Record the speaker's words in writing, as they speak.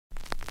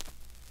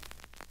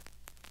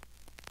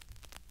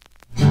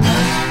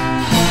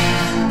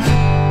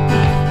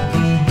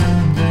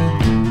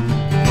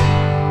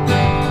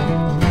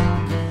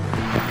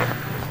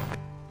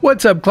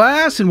What's up,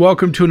 class, and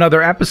welcome to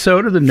another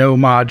episode of the No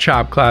Mod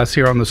Shop class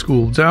here on the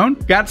Schooled Zone.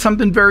 Got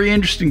something very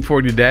interesting for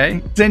you today.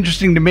 It's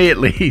interesting to me, at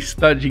least.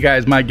 Thought you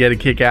guys might get a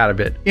kick out of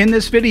it. In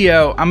this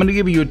video, I'm going to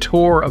give you a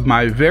tour of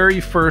my very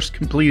first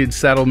completed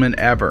settlement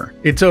ever.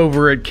 It's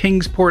over at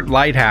Kingsport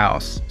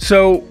Lighthouse.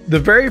 So the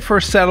very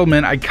first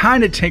settlement I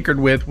kind of tinkered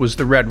with was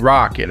the Red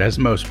Rocket, as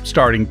most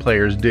starting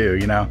players do,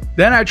 you know.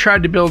 Then I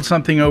tried to build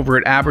something over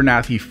at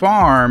Abernathy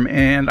Farm,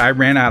 and I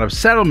ran out of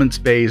settlement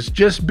space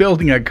just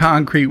building a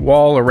concrete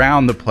wall around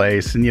the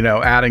place and, you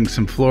know, adding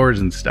some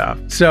floors and stuff.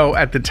 So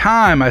at the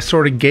time, I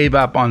sort of gave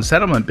up on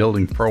settlement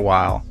building for a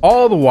while.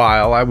 All the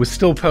while, I was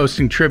still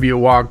posting trivia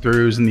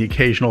walkthroughs and the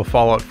occasional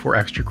Fallout 4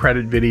 extra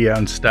credit video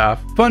and stuff.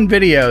 Fun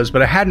videos,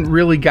 but I hadn't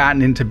really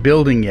gotten into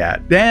building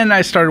yet. Then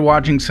I started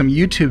watching some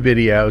YouTube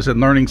videos and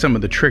learning some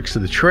of the tricks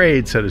of the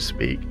trade, so to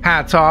speak.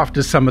 Hats off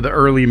to some of the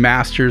early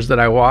masters that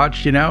I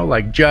watched, you know,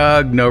 like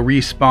Jug, No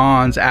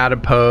Respawns,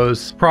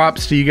 Adipose.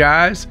 Props to you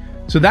guys.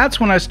 So that's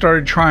when I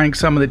started trying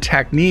some of the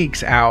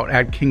techniques out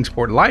at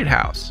Kingsport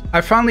Lighthouse.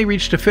 I finally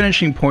reached a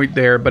finishing point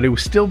there, but it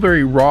was still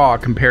very raw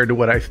compared to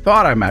what I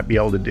thought I might be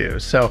able to do,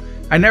 so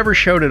I never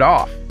showed it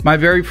off. My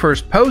very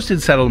first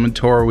posted settlement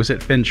tour was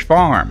at Finch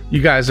Farm.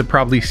 You guys have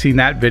probably seen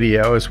that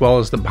video as well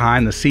as the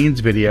behind the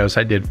scenes videos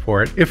I did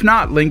for it. If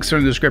not, links are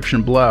in the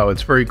description below.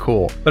 It's very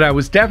cool. But I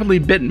was definitely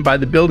bitten by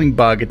the building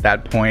bug at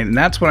that point, and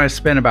that's when I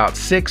spent about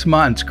 6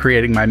 months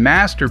creating my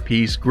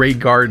masterpiece Grey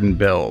Garden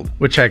build,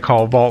 which I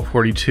call Vault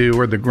 42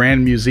 or the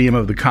Grand Museum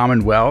of the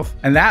Commonwealth,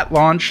 and that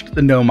launched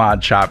the No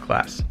Mod Shop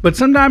class. But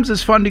sometimes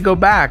it's fun to go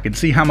back and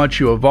see how much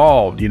you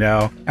evolved, you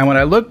know? And when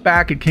I look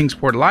back at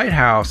Kingsport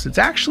Lighthouse, it's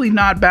actually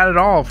not bad at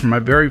all for my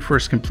very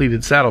first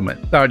completed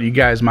settlement. Thought you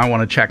guys might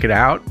want to check it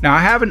out. Now,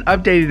 I haven't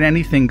updated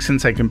anything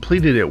since I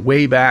completed it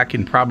way back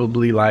in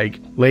probably like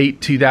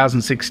late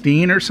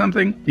 2016 or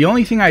something. The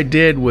only thing I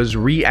did was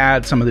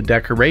re-add some of the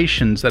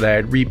decorations that I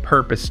had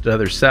repurposed to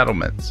other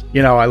settlements.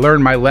 You know, I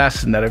learned my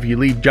lesson that if you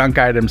leave junk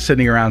items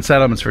sitting around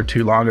settlements for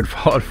too long in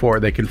Fallout 4,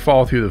 they can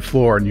fall through the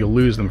floor and you'll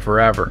lose them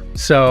forever.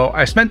 So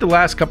I spent the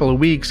last couple of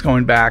weeks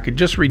going back and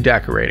just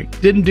redecorating.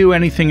 Didn't do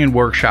anything in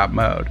workshop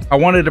mode. I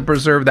wanted to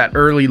preserve that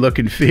early look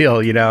and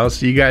feel, you know,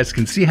 so you guys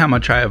can see how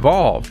much I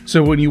evolved.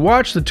 So when you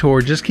watch the tour,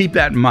 just keep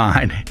that in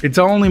mind. It's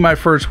only my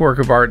first work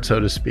of art, so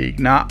to speak,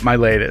 not my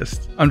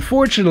latest.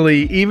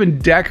 Unfortunately, even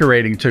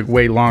decorating took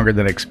way longer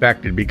than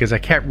expected because I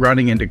kept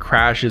running into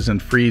crashes and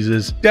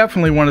freezes.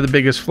 Definitely one of the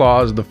biggest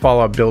flaws of the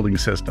Fallout building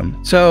system.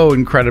 So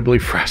incredibly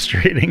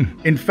frustrating.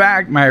 In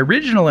fact, my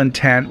original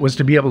intent was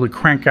to be able to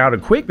crank out a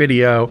quick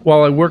video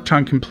while I worked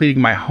on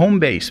completing my home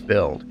base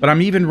build, but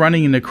I'm even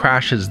running into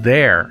crashes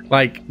there.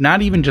 Like,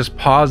 not even just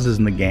pauses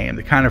in the game,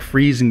 the kind of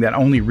freezing that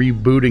only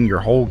rebooting your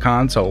whole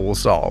console will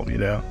solve, you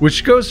know?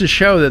 Which goes to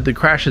show that the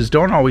crashes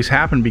don't always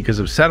happen because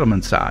of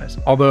settlement size.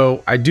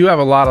 Although, I do have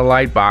a lot of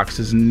light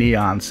boxes and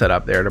neon set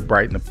up there to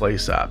brighten the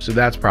place up, so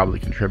that's probably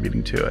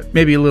contributing to it.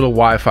 Maybe a little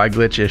Wi-Fi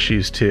glitch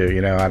issues too,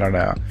 you know, I don't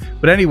know.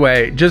 But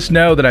anyway, just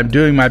know that I'm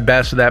doing my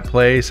best with that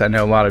place. I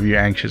know a lot of you are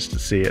anxious to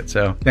see it,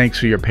 so thanks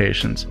for your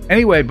patience.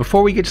 Anyway,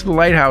 before we get to the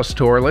Lighthouse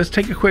tour, let's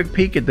take a quick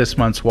peek at this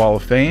month's Wall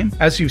of Fame.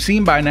 As you've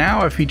seen by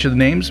now, I feature the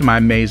names of my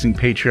amazing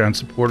Patreon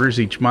supporters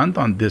each month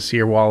on this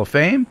year's Wall of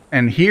Fame,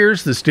 and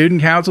here's the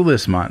Student Council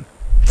this month.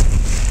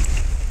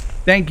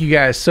 Thank you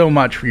guys so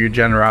much for your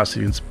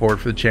generosity and support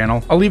for the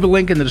channel. I'll leave a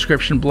link in the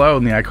description below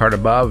and the iCard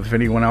above if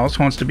anyone else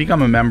wants to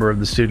become a member of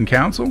the Student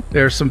Council.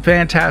 There are some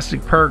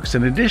fantastic perks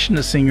in addition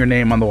to seeing your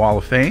name on the Wall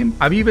of Fame.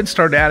 I've even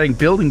started adding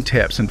building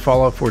tips and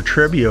Fallout 4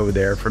 trivia over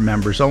there for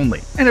members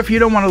only. And if you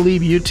don't want to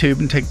leave YouTube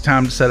and take the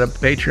time to set up a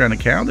Patreon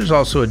account, there's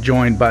also a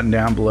join button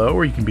down below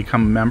where you can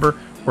become a member,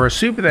 or a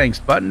super thanks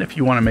button if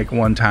you want to make a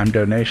one-time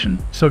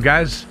donation. So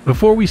guys,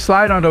 before we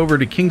slide on over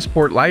to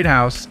Kingsport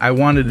Lighthouse, I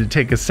wanted to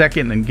take a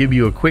second and give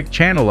you a quick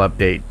channel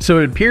update. So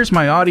it appears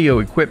my audio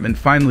equipment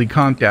finally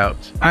conked out.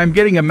 I'm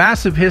getting a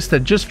massive hiss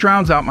that just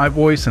drowns out my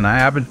voice, and I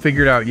haven't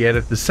figured out yet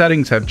if the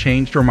settings have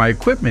changed or my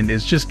equipment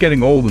is just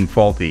getting old and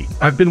faulty.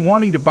 I've been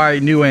wanting to buy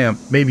a new amp,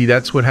 maybe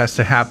that's what has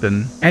to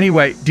happen.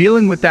 Anyway,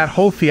 dealing with that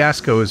whole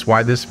fiasco is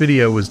why this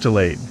video was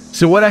delayed.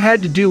 So what I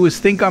had to do was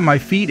think on my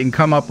feet and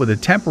come up with a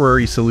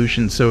temporary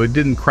solution so it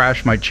didn't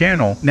crash my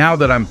channel now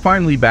that I'm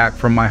finally back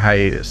from my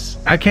hiatus.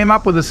 I came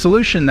up with a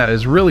solution that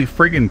is really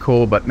friggin'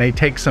 cool but may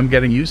take some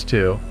getting used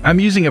to. I'm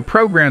using a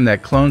program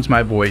that clones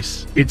my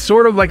voice. It's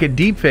sort of like a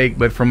deepfake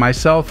but for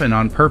myself and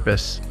on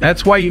purpose.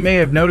 That's why you may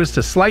have noticed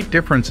a slight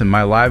difference in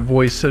my live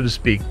voice, so to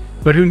speak.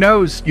 But who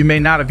knows, you may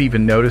not have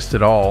even noticed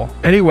at all.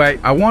 Anyway,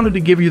 I wanted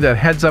to give you that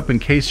heads up in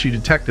case you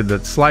detected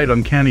that slight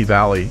uncanny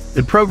valley.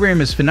 The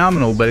program is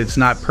phenomenal, but it's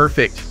not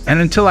perfect.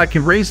 And until I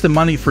can raise the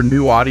money for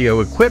new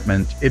audio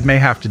equipment, it may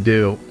have to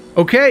do.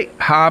 Okay,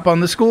 hop on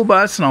the school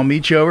bus and I'll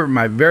meet you over at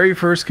my very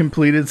first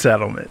completed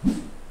settlement.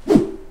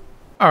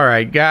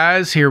 Alright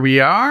guys, here we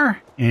are.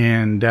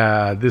 And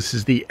this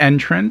is the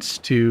entrance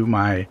to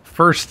my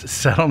first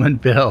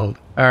settlement build.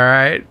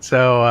 Alright,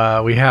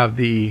 so we have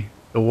the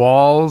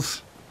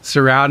walls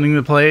surrounding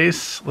the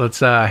place. Let's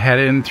head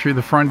in through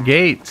the front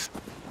gates.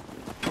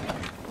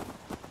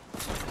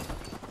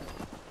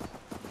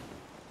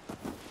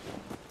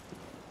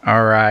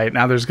 All right,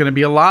 now there's going to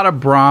be a lot of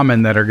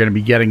Brahmin that are going to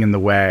be getting in the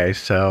way,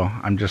 so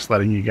I'm just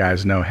letting you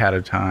guys know ahead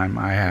of time.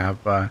 I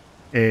have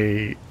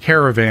a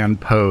caravan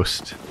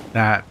post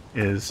that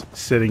is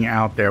sitting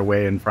out there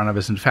way in front of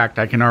us. In fact,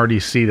 I can already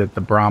see that the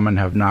Brahmin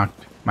have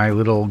knocked my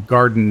little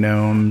garden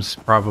gnomes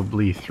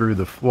probably through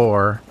the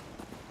floor.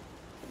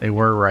 They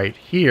were right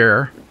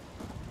here,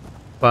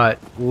 but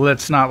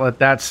let's not let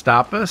that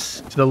stop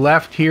us. To the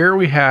left here,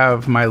 we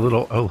have my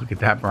little... Oh, look at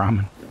that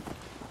Brahmin.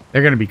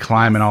 They're going to be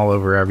climbing all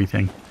over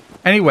everything.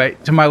 Anyway,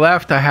 to my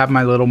left, I have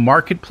my little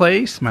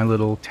marketplace, my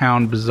little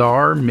town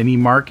bazaar mini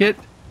market.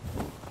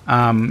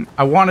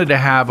 I wanted to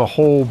have a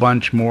whole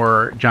bunch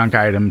more junk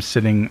items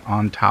sitting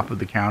on top of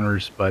the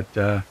counters, but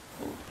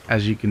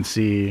as you can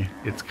see,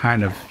 it's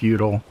kind of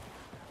futile.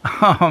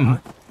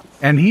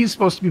 And he's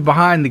supposed to be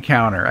behind the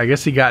counter. I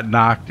guess he got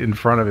knocked in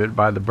front of it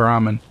by the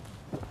Brahmin.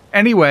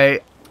 Anyway,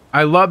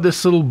 I love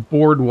this little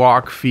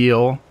boardwalk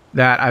feel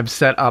that I've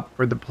set up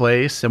for the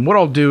place. And what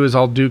I'll do is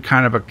I'll do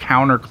kind of a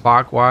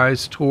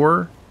counterclockwise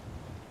tour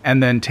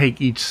and then take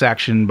each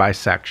section by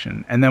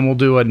section. And then we'll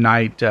do a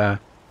night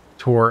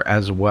tour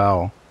as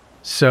well.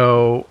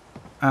 So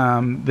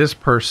this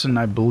person,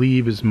 I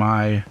believe, is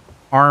my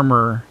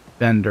armor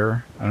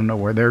vendor. I don't know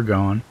where they're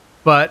going.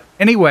 But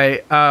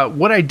anyway,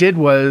 what I did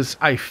was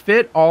I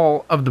fit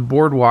all of the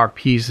boardwalk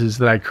pieces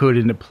that I could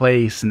into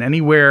place, and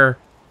anywhere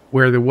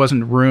where there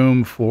wasn't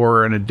room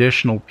for an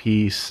additional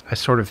piece, I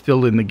sort of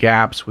filled in the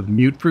gaps with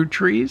mute fruit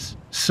trees.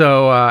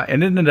 So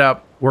it ended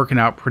up working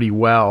out pretty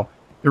well.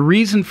 The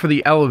reason for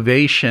the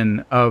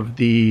elevation of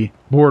the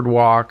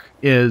boardwalk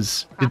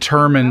is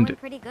determined...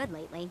 Pretty good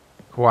lately.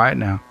 Quiet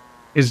now.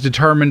 Is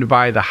determined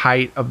by the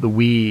height of the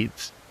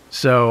weeds.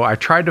 So I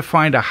tried to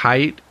find a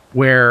height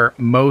where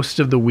most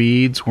of the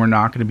weeds were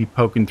not going to be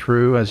poking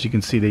through. As you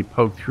can see, they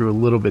poked through a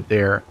little bit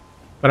there.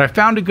 But I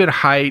found a good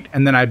height,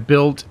 and then I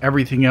built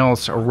everything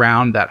else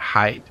around that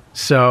height.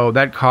 So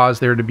that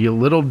caused there to be a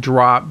little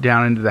drop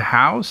down into the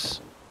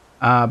house.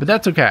 But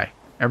that's okay.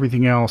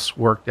 Everything else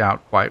worked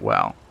out quite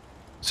well.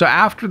 So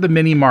after the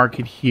mini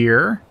market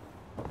here,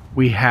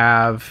 we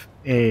have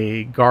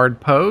a guard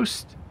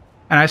post.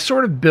 And I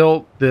sort of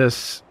built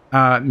this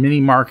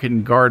mini market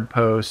and guard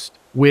post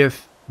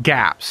with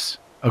gaps,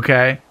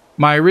 okay?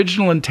 My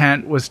original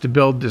intent was to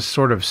build this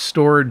sort of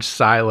storage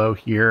silo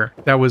here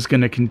that was going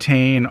to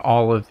contain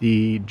all of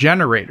the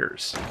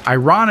generators.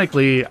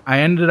 Ironically, I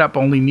ended up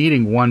only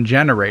needing one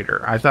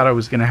generator. I thought I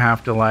was going to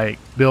have to like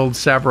build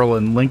several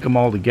and link them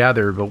all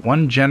together, but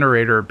one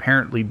generator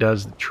apparently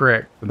does the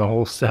trick for the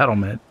whole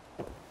settlement.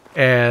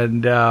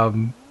 And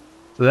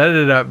so that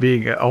ended up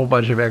being a whole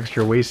bunch of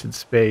extra wasted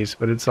space,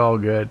 but it's all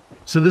good.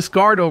 So this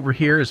guard over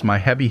here is my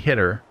heavy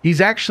hitter.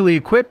 He's actually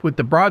equipped with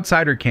the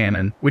broadsider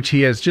cannon, which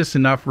he has just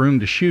enough room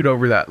to shoot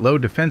over that low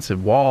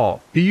defensive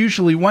wall. He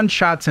usually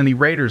one-shots any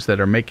raiders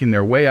that are making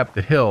their way up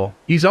the hill.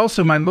 He's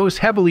also my most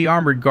heavily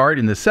armored guard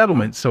in the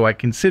settlement, so I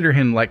consider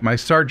him like my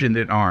sergeant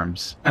at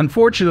arms.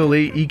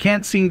 Unfortunately, he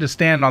can't seem to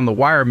stand on the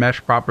wire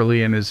mesh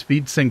properly and his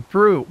feet sink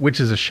through, which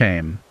is a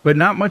shame. But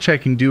not much I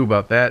can do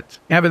about that.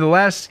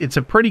 Nevertheless, it's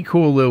a pretty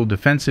cool little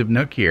defensive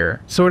nook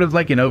here, sort of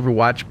like an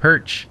Overwatch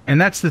perch. And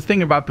that's the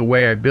thing about the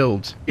way I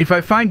build. If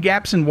I find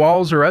gaps in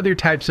walls or other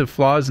types of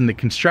flaws in the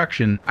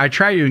construction, I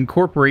try to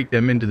incorporate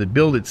them into the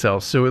build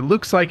itself so it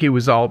looks like it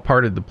was all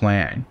part of the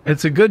plan.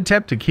 It's a good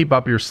tip to keep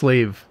up your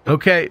sleeve.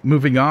 Okay,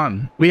 moving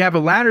on. We have a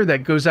ladder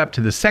that goes up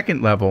to the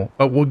second level,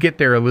 but we'll get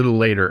there a little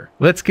later.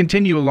 Let's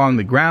continue along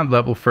the ground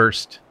level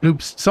first.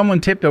 Oops,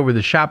 someone tipped over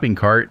the shopping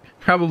cart.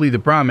 Probably the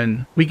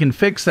Brahmin. We can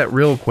fix that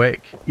real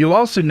quick. You'll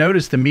also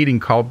notice the meeting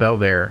call bell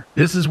there.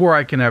 This is where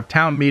I can have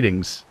town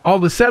meetings. All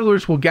the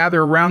settlers will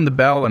gather around the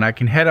bell and I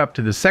can head up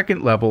to the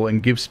second level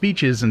and give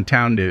speeches and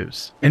town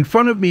news. In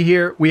front of me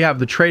here, we have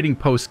the trading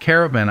post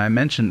caravan I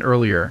mentioned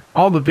earlier.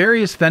 All the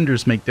various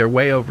vendors make their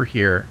way over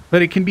here,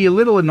 but it can be a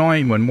little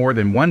annoying when more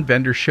than one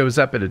vendor shows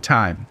up at a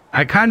time.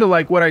 I kinda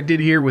like what I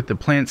did here with the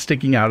plant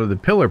sticking out of the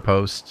pillar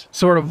posts.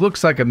 Sort of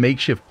looks like a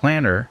makeshift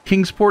planter.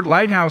 Kingsport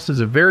Lighthouse is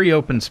a very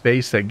open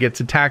space that gets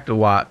attacked a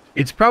lot.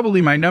 It's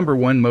probably my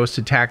 #1 most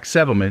attacked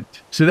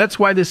settlement, so that's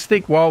why this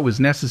thick wall was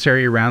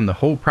necessary around the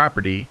whole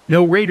property.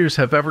 No raiders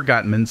have ever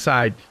gotten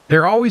inside.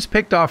 They're always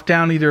picked off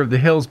down either of the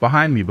hills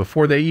behind me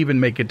before they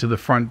even make it to the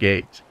front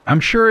gate. I'm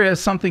sure it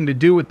has something to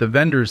do with the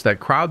vendors that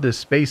crowd this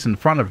space in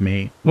front of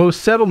me.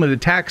 Most settlement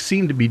attacks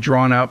seem to be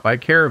drawn out by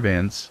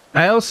caravans.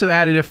 I also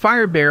added a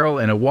fire barrel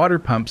and a water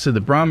pump so the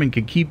Brahmin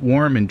could keep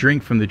warm and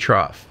drink from the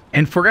trough.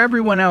 And for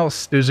everyone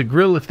else, there's a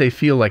grill if they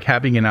feel like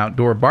having an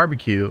outdoor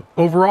barbecue.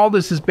 Overall,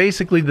 this is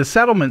basically the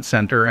settlement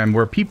center and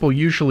where people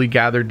usually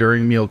gather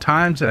during meal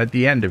times and at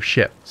the end of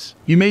shifts.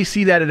 You may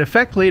see that in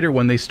effect later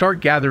when they start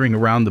gathering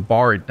around the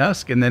bar at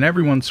dusk and then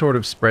everyone sort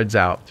of spreads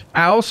out.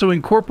 I also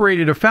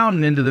incorporated a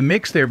fountain into the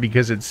mix there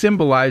because it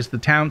symbolized the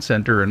town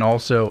center and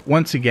also,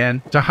 once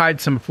again, to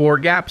hide some floor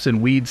gaps and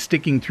weeds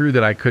sticking through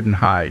that I couldn't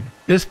hide.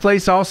 This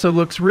place also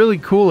looks really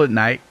cool at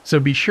night, so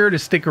be sure to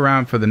stick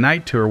around for the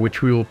night tour,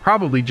 which we will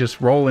probably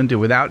just roll into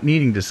without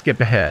needing to skip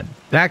ahead.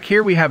 Back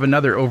here we have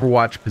another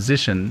Overwatch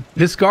position.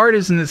 This guard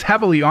isn't as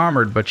heavily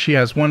armored, but she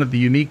has one of the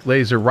unique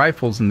laser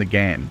rifles in the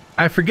game.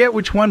 I forget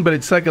which one, but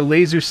it's like a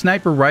laser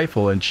sniper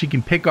rifle, and she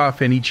can pick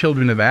off any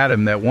children of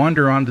Adam that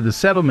wander onto the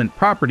settlement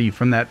property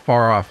from that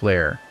far off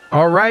lair.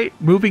 Alright,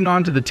 moving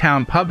on to the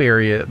town pub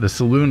area, the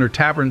saloon or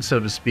tavern so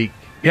to speak.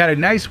 You had a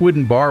nice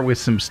wooden bar with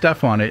some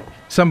stuff on it,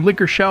 some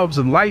liquor shelves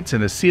and lights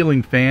and a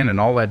ceiling fan and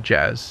all that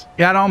jazz.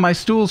 You had all my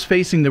stools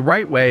facing the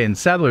right way, and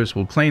settlers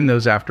will claim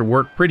those after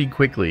work pretty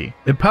quickly.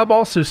 The pub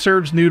also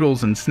serves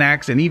noodles and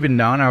snacks and even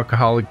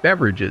non-alcoholic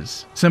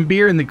beverages. Some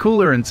beer in the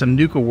cooler and some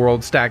Nuka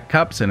World stacked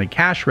cups and a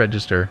cash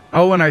register.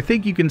 Oh, and I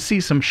think you can see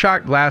some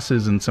shot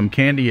glasses and some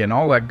candy and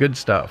all that good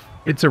stuff.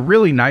 It's a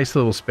really nice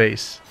little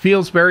space.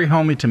 Feels very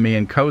homey to me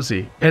and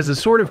cozy. It has a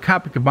sort of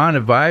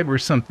Copacabana vibe or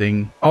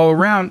something. All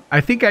around,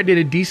 I think I did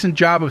a decent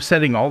job of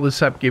setting all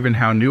this up given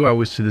how new I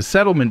was to the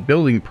settlement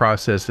building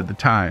process at the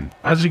time.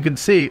 As you can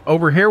see,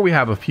 over here we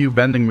have a few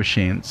vending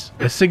machines.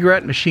 A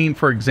cigarette machine,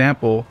 for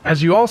example.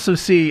 As you also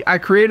see, I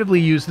creatively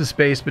used the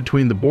space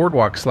between the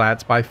boardwalk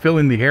slats by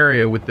filling the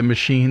area with the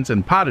machines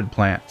and potted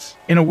plants.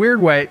 In a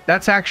weird way,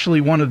 that's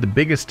actually one of the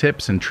biggest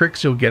tips and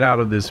tricks you'll get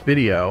out of this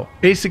video.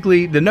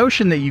 Basically, the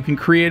notion that you can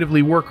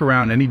creatively work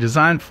around any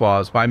design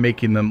flaws by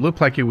making them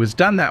look like it was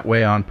done that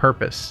way on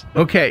purpose.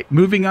 Okay,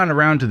 moving on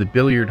around to the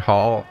billiard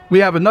hall. We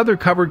have another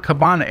covered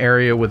cabana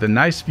area with a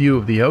nice view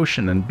of the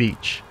ocean and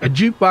beach. A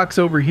jukebox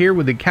over here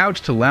with a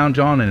couch to lounge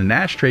on and an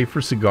ashtray for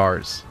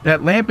cigars.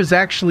 That lamp is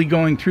actually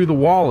going through the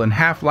wall and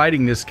half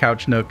lighting this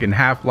couch nook and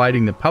half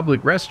lighting the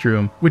public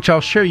restroom, which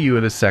I'll show you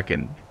in a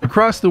second.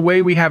 Across the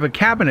way we have a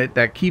cabinet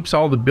that keeps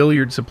all the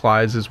billiard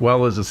supplies as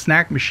well as a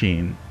snack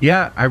machine.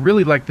 Yeah, I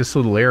really like this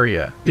little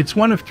area. It's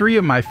one of 3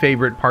 of my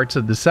favorite parts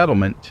of the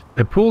settlement.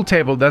 The pool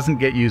table doesn't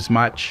get used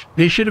much.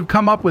 They should have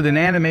come up with an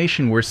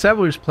animation where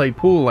settlers play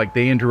pool like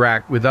they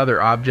interact with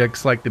other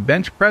objects like the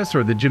bench press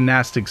or the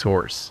gymnastics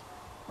horse.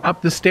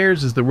 Up the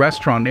stairs is the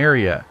restaurant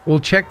area. We'll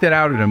check that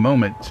out in a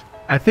moment.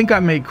 I think I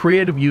made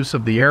creative use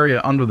of the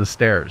area under the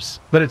stairs,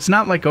 but it's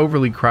not like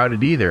overly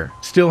crowded either.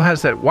 Still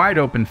has that wide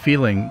open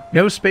feeling.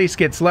 No space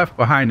gets left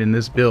behind in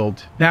this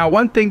build. Now,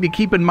 one thing to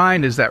keep in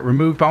mind is that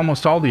removed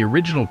almost all the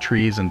original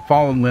trees and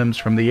fallen limbs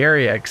from the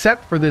area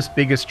except for this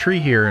biggest tree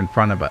here in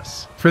front of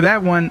us. For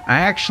that one,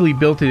 I actually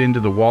built it into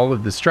the wall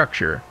of the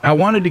structure. I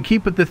wanted to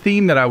keep with the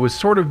theme that I was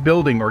sort of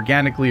building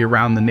organically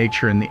around the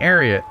nature in the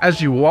area,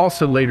 as you will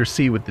also later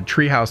see with the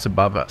treehouse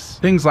above us.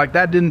 Things like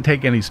that didn't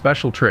take any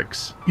special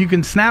tricks. You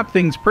can snap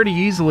things pretty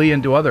easily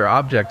into other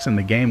objects in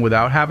the game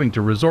without having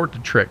to resort to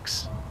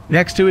tricks.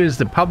 Next to it is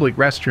the public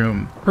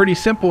restroom. Pretty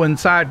simple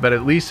inside, but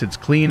at least it's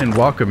clean and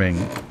welcoming.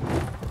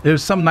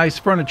 There's some nice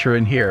furniture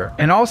in here,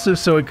 and also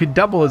so it could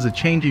double as a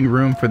changing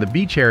room for the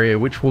beach area,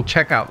 which we'll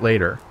check out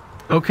later.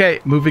 Okay,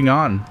 moving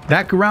on.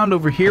 Back around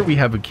over here we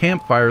have a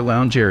campfire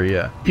lounge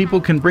area.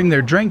 People can bring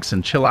their drinks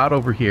and chill out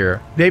over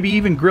here. Maybe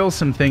even grill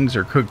some things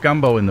or cook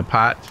gumbo in the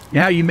pot.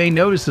 Now you may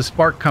notice the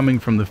spark coming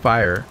from the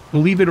fire.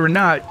 Believe it or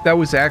not, that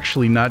was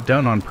actually not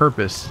done on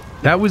purpose.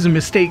 That was a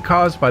mistake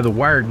caused by the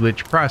wire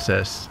glitch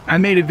process. I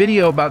made a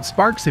video about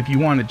sparks if you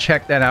want to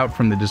check that out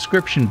from the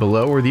description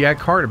below or the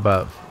iCard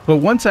above. But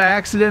once I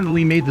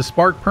accidentally made the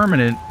spark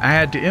permanent, I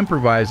had to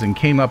improvise and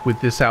came up with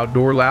this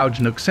outdoor lounge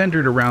nook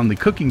centered around the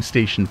cooking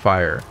station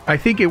fire. I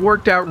think it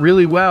worked out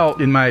really well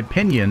in my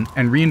opinion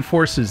and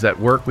reinforces that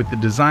work with the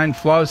design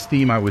flaws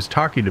theme I was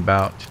talking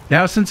about.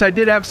 Now since I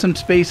did have some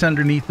space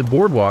underneath the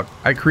boardwalk,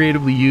 I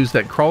creatively used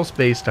that crawl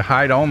space to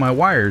hide all my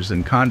wires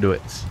and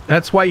conduits.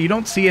 That's why you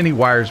don't see any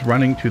wires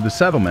running through the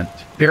settlement.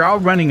 They're all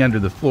running under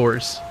the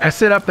floors. I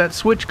set up that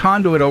switch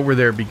conduit over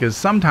there because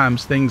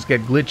sometimes things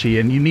get glitchy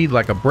and you need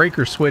like a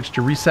breaker switch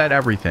to reset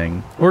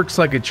everything. Works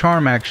like a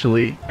charm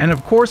actually. And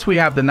of course we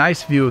have the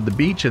nice view of the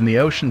beach and the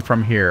ocean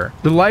from here.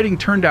 The lighting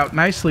turned out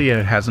nicely and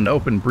it has an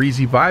open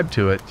breezy vibe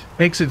to it.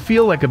 Makes it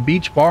feel like a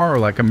beach bar or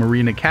like a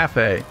marina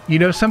cafe. You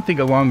know, something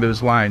along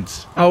those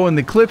lines. Oh, and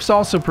the cliffs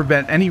also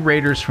prevent any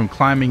raiders from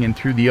climbing in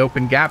through the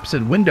open gaps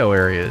and window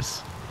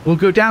areas. We'll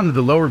go down to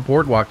the lower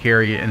boardwalk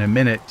area in a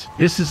minute.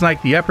 This is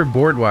like the upper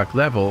boardwalk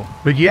level.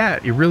 But yeah,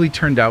 it really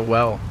turned out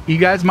well. You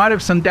guys might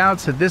have some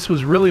doubts that this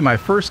was really my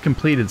first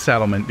completed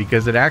settlement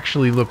because it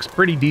actually looks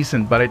pretty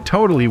decent, but it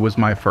totally was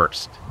my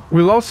first.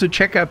 We'll also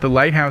check out the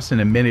lighthouse in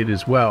a minute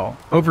as well.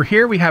 Over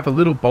here we have a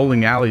little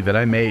bowling alley that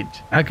I made.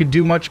 I could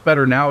do much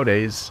better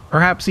nowadays,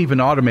 perhaps even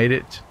automate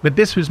it, but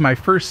this was my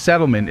first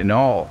settlement in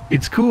all.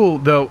 It's cool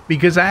though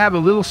because I have a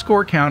little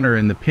score counter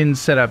and the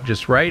pins set up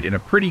just right and a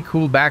pretty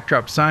cool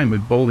backdrop sign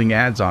with bowling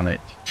ads on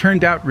it.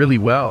 Turned out really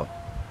well.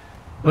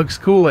 Looks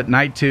cool at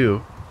night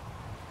too.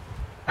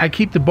 I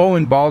keep the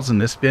bowling balls in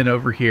this bin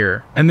over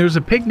here, and there's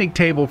a picnic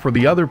table for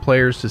the other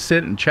players to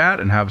sit and chat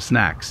and have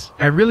snacks.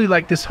 I really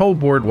like this whole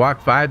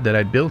boardwalk vibe that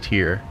I built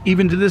here.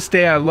 Even to this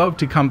day I love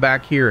to come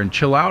back here and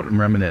chill out and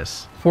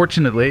reminisce.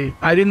 Fortunately,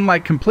 I didn't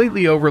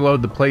completely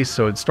overload the place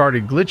so it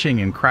started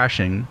glitching and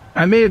crashing.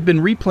 I may have been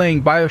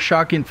replaying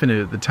BioShock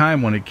Infinite at the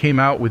time when it came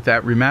out with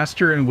that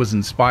remaster and was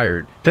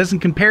inspired.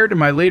 Doesn't compare to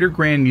my later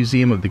Grand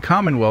Museum of the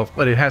Commonwealth,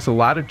 but it has a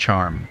lot of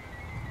charm.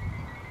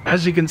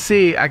 As you can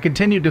see, I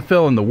continue to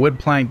fill in the wood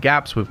plank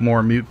gaps with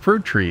more mute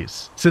fruit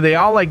trees, so they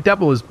all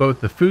double as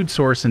both the food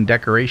source and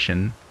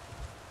decoration.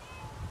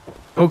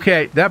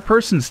 Okay, that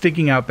person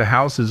sticking out the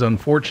house is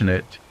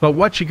unfortunate, but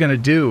what you gonna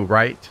do,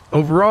 right?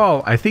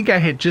 Overall, I think I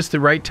hit just the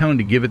right tone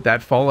to give it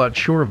that Fallout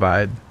Shore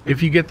vibe,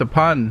 if you get the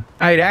pun.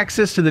 I had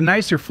access to the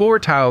nicer floor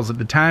tiles at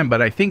the time,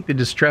 but I think the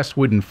distressed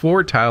wooden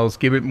floor tiles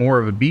give it more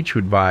of a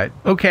beechwood vibe.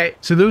 Okay,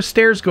 so those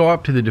stairs go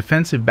up to the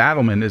defensive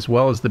battlement as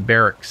well as the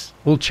barracks.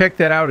 We'll check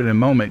that out in a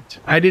moment.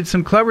 I did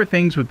some clever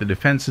things with the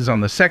defenses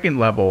on the second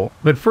level,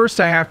 but first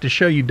I have to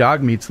show you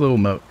Dogmeat's little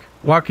mook.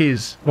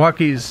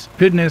 Walkies,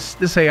 goodness,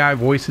 this AI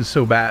voice is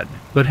so bad.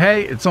 But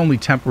hey, it's only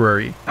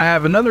temporary. I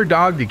have another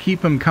dog to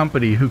keep him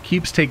company who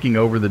keeps taking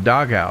over the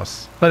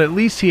doghouse, but at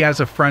least he has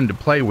a friend to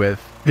play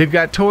with. They've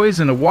got toys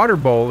and a water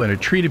bowl and a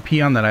tree to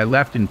pee on that I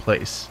left in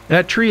place.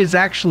 That tree is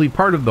actually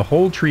part of the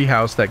whole tree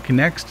house that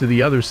connects to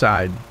the other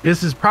side.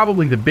 This is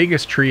probably the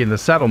biggest tree in the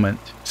settlement,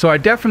 so I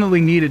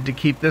definitely needed to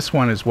keep this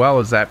one as well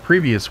as that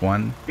previous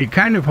one. It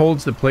kind of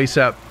holds the place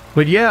up.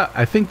 But yeah,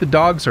 I think the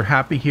dogs are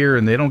happy here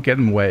and they don't get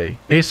in the way.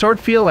 They sort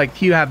of feel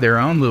like you have their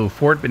own little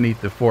fort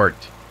beneath the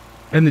fort.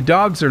 And the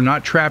dogs are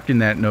not trapped in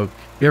that nook.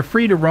 They're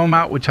free to roam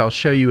out, which I'll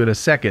show you in a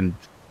second.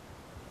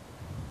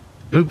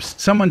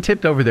 Oops, someone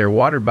tipped over their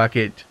water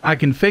bucket. I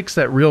can fix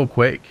that real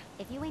quick.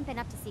 If you ain't been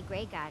up to see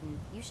Grey Garden,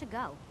 you should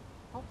go.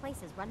 Whole place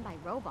is run by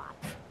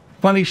robots.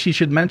 Funny she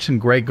should mention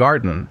Grey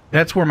Garden.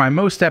 That's where my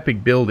most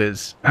epic build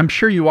is. I'm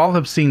sure you all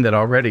have seen that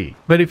already.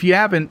 But if you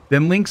haven't,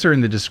 then links are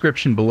in the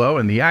description below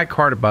and the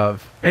iCard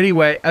above.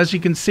 Anyway, as you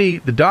can see,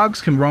 the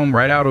dogs can roam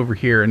right out over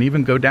here and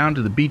even go down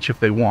to the beach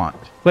if they want.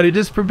 But it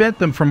does prevent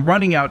them from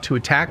running out to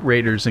attack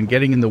raiders and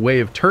getting in the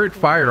way of turret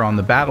fire on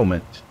the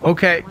battlement.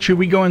 Okay, should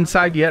we go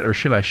inside yet or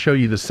should I show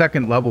you the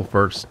second level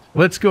first?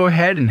 Let's go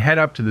ahead and head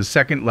up to the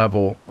second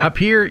level. Up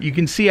here, you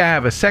can see I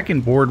have a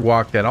second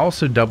boardwalk that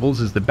also doubles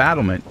as the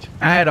battlement.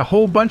 I had a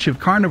whole bunch of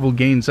carnival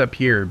games up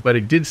here, but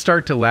it did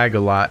start to lag a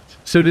lot.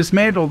 So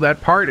dismantled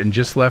that part and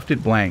just left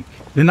it blank.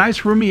 The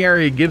nice roomy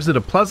area gives it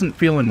a pleasant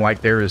feeling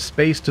like there is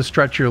space to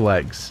stretch your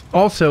legs.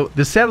 Also,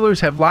 the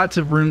settlers have lots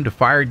of room to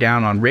fire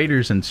down on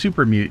raiders and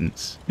super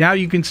mutants. Now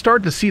you can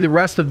start to see the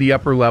rest of the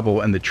upper level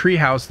and the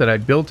treehouse that I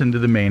built into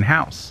the main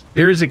house.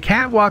 There is a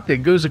catwalk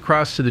that goes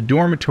across to the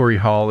dormitory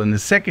hall in the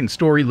second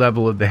story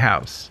level of the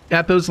house.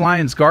 Got those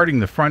lions guarding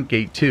the front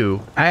gate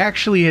too. I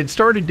actually had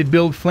started to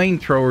build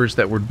flamethrowers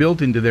that were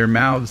built into their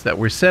mouths that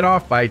were set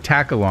off by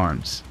attack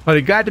alarms. But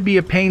it got to be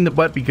a pain in the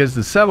butt because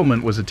the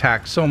settlement was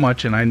attacked so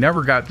much and I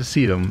never got to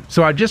see them.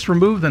 So I just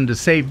removed them to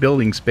save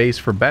building space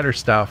for better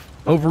stuff.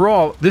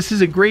 Overall, this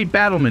is a great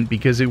battlement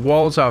because it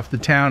walls off the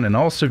town and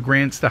also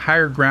grants the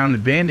higher ground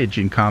advantage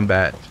in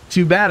combat.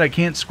 Too bad I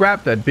can't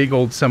scrap that big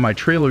old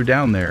semi-trailer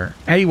down there.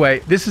 Anyway,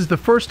 this is the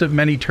first of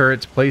many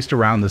turrets placed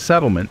around the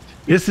settlement.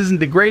 This isn't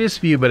the greatest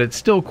view, but it's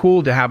still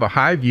cool to have a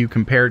high view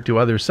compared to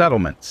other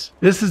settlements.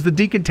 This is the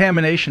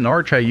decontamination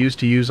arch I used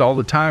to use all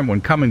the time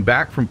when coming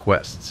back from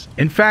quests.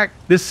 In fact,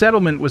 this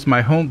settlement was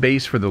my home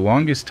base for the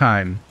longest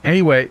time.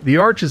 Anyway, the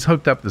arch is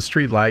hooked up the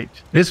street light.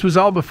 This was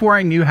all before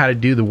I knew how to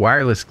do the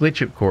wireless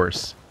glitch, of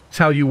course.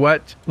 Tell you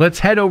what, let's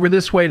head over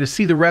this way to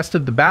see the rest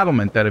of the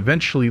battlement that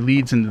eventually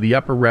leads into the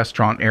upper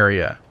restaurant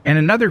area. And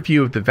another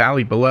view of the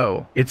valley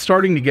below. It's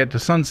starting to get to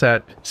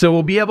sunset, so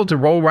we'll be able to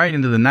roll right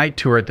into the night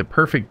tour at the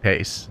perfect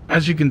pace.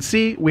 As you can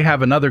see, we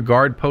have another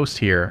guard post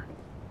here.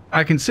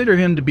 I consider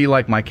him to be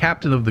like my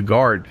captain of the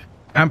guard.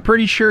 I'm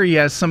pretty sure he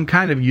has some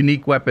kind of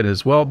unique weapon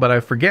as well, but I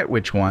forget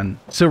which one.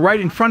 So right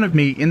in front of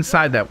me,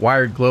 inside that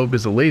wired globe,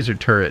 is a laser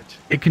turret.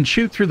 It can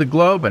shoot through the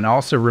globe and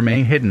also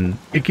remain hidden.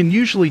 It can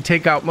usually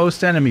take out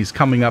most enemies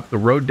coming up the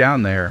road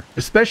down there,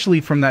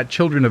 especially from that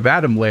Children of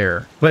Adam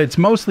lair. But it's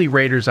mostly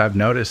raiders I've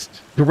noticed.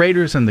 The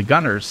raiders and the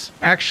gunners.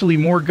 Actually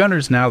more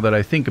gunners now that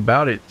I think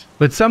about it.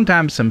 But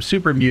sometimes some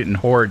super mutant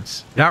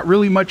hordes. Not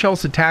really much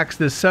else attacks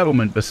this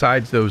settlement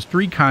besides those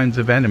 3 kinds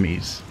of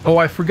enemies. Oh,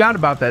 I forgot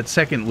about that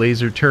second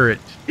laser turret.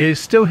 It is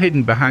still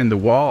hidden behind the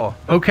wall.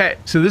 Okay,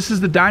 so this is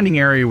the dining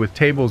area with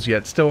tables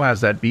yet still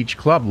has that beach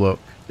club look.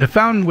 The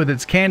fountain with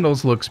its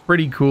candles looks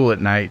pretty cool at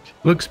night.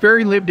 Looks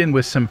very lived in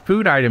with some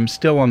food items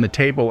still on the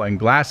table and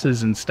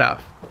glasses and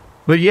stuff.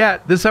 But yeah,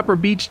 this upper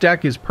beach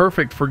deck is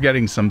perfect for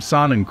getting some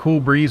sun and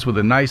cool breeze with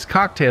a nice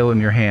cocktail in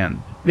your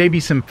hand. Maybe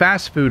some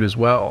fast food as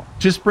well.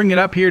 Just bring it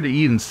up here to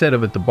eat instead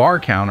of at the bar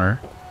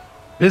counter.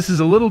 This is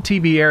a little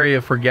TV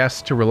area for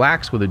guests to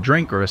relax with a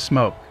drink or a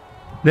smoke.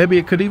 Maybe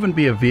it could even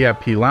be a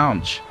VIP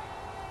lounge.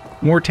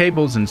 More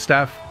tables and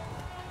stuff.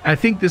 I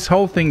think this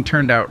whole thing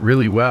turned out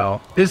really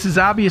well. This is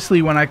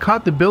obviously when I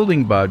caught the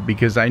building bug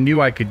because I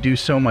knew I could do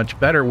so much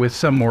better with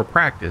some more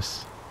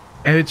practice.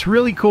 And it's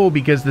really cool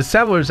because the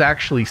settlers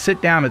actually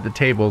sit down at the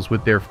tables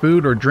with their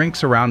food or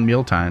drinks around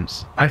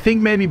mealtimes. I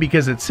think maybe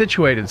because it's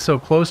situated so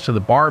close to the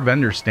bar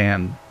vendor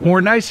stand.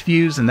 More nice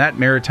views and that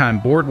maritime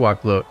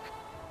boardwalk look.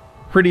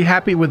 Pretty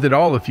happy with it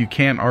all if you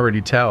can't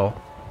already tell.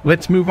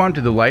 Let's move on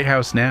to the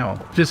lighthouse now.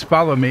 Just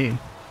follow me.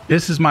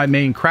 This is my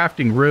main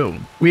crafting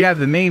room. We have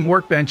the main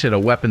workbench and a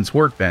weapons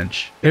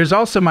workbench. There's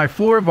also my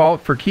floor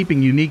vault for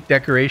keeping unique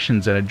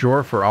decorations and a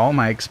drawer for all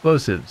my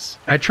explosives.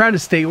 I try to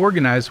stay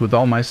organized with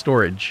all my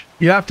storage.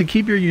 You have to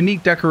keep your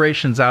unique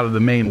decorations out of the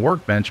main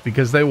workbench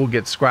because they will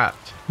get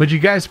scrapped. But you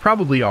guys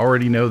probably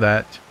already know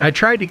that. I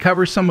tried to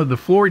cover some of the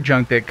floor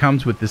junk that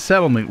comes with the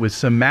settlement with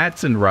some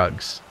mats and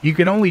rugs. You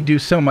can only do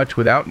so much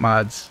without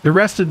mods. The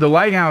rest of the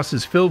lighthouse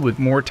is filled with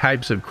more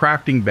types of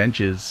crafting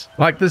benches,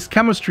 like this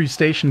chemistry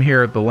station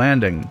here at the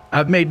landing.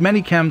 I've made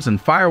many chems and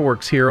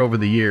fireworks here over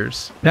the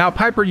years. Now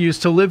Piper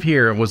used to live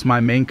here and was my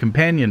main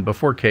companion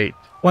before Kate.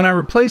 When I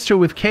replaced her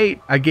with Kate,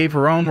 I gave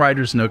her own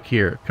writer's nook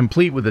here,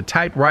 complete with a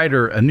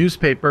typewriter, a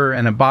newspaper,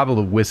 and a bottle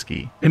of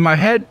whiskey. In my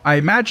head, I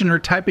imagine her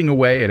typing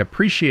away and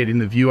appreciating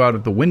the view out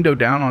of the window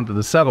down onto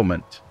the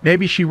settlement.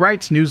 Maybe she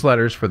writes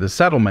newsletters for the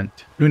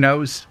settlement. Who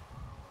knows?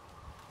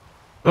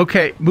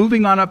 Okay,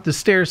 moving on up the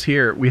stairs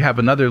here, we have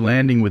another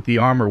landing with the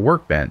armor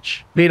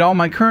workbench. Made all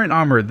my current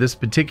armor at this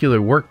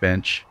particular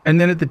workbench. And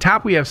then at the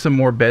top we have some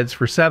more beds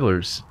for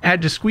settlers. I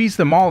had to squeeze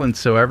them all in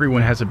so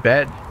everyone has a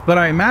bed. But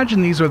I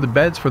imagine these are the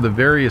beds for the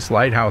various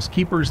lighthouse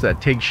keepers that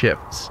take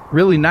shifts.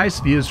 Really nice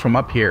views from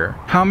up here.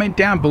 Comment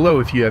down below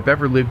if you have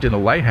ever lived in a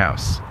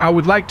lighthouse. I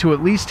would like to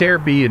at least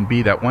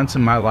Airbnb that once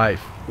in my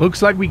life.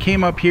 Looks like we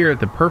came up here at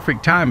the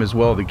perfect time as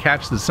well to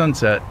catch the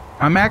sunset.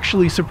 I'm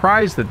actually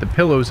surprised that the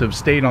pillows have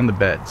stayed on the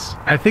beds.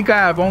 I think I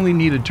have only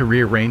needed to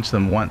rearrange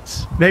them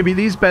once. Maybe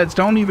these beds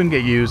don't even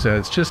get used and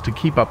it's just to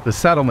keep up the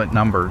settlement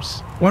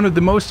numbers. One of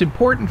the most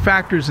important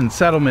factors in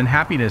settlement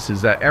happiness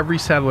is that every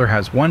settler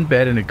has one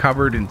bed in a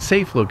covered and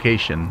safe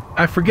location.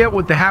 I forget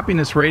what the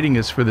happiness rating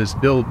is for this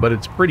build, but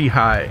it's pretty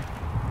high.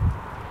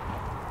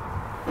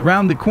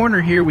 Around the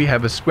corner here we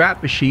have a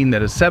scrap machine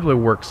that a settler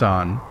works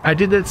on. I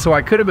did that so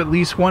I could have at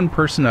least one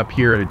person up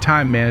here at a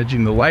time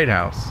managing the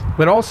lighthouse,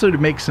 but also to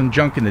make some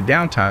junk in the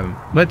downtime.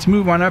 Let's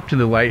move on up to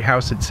the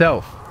lighthouse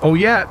itself. Oh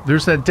yeah,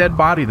 there's that dead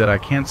body that I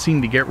can't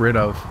seem to get rid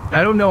of.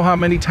 I don't know how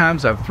many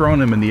times I've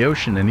thrown him in the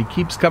ocean and he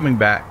keeps coming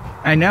back.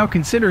 I now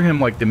consider him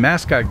like the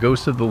mascot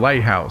ghost of the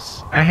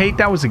lighthouse. I hate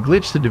that was a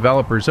glitch the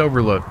developers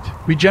overlooked.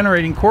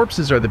 Regenerating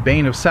corpses are the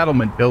bane of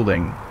settlement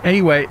building.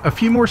 Anyway, a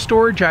few more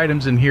storage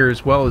items in here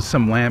as well as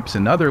some lamps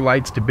and other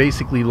lights to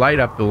basically light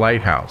up the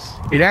lighthouse.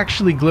 It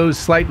actually glows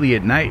slightly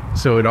at night,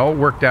 so it all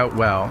worked out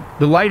well.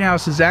 The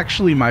lighthouse is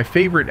actually my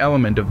favorite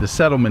element of the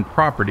settlement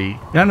property.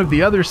 None of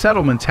the other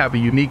settlements have a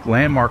unique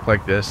landmark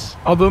like this,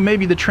 although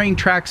maybe the train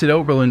tracks at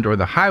Oberland or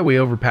the highway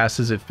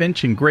overpasses at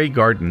Finch and Grey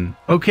Garden.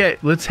 Okay,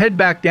 let's head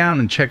back down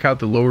and check out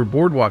the lower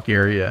boardwalk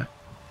area.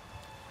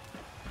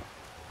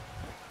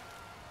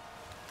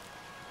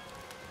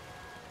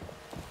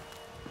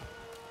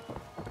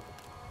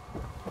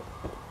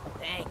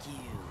 Thank you.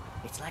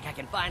 It's like I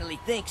can finally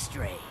think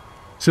straight.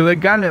 So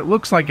that guy that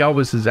looks like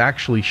Elvis is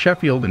actually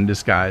Sheffield in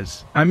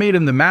disguise. I made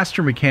him the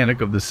master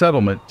mechanic of the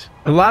settlement.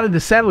 A lot of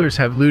the settlers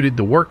have looted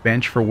the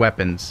workbench for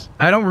weapons.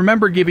 I don't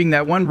remember giving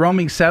that one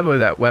roaming settler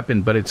that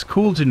weapon, but it's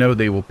cool to know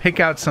they will pick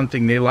out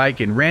something they like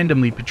and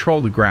randomly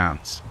patrol the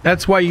grounds.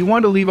 That's why you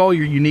want to leave all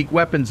your unique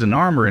weapons and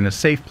armor in a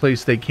safe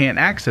place they can't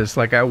access,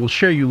 like I will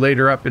show you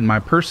later up in my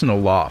personal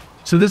loft.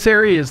 So this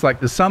area is like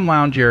the sun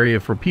lounge area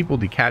for people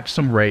to catch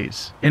some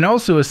rays. And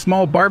also a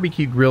small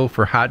barbecue grill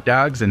for hot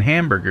dogs and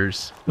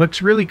hamburgers.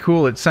 Looks really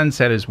cool at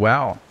sunset as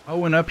well.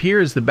 Oh, and up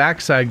here is the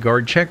backside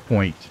guard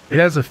checkpoint. It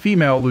has a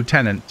female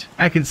lieutenant.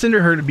 I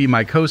consider her to be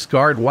my Coast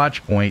Guard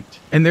watch point.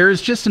 And there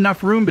is just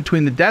enough room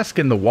between the desk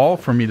and the wall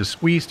for me to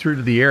squeeze through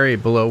to the area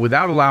below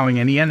without allowing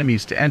any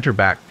enemies to enter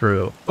back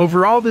through.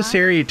 Overall, this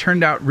area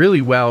turned out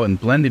really well and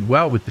blended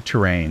well with the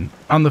terrain.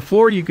 On the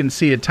floor you can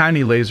see a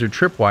tiny laser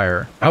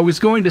tripwire. I was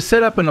going to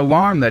set up an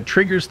alarm that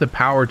triggers the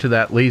power to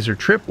that laser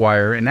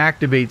tripwire and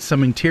activates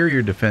some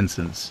interior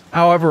defenses.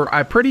 However,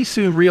 I pretty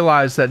soon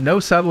realized that no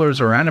settlers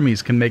or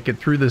enemies can make it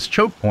through this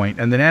choke point,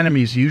 and that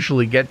enemies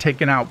usually get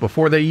taken out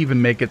before they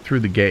even make it through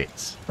the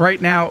gates.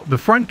 Right now, the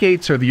front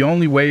gates are the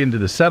only way into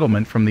the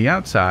settlement from the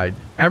outside.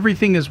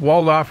 Everything is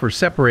walled off or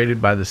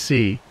separated by the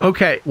sea.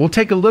 Okay, we'll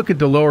take a look at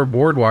the lower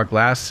boardwalk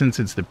last since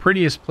it's the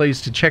prettiest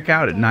place to check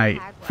out at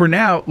night. For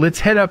now,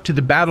 let's head up to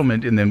the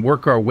battlement and then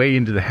work our way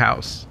into the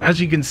house. As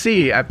you can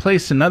see, I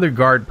placed another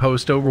guard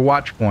post over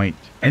watch point.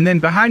 And then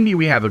behind me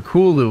we have a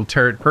cool little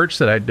turret perch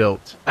that I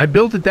built. I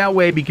built it that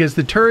way because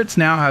the turrets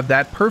now have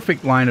that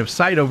perfect line of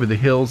sight over the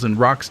hills and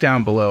rocks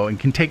down below and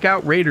can take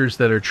out raiders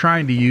that are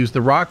trying to use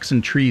the rocks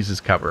and trees as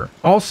cover.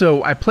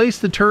 Also, I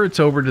placed the turrets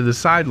over to the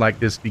side like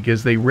this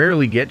because they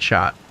rarely get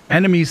shot.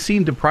 Enemies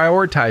seem to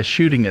prioritize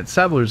shooting at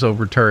settlers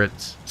over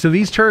turrets, so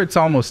these turrets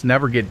almost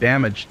never get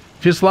damaged.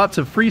 Just lots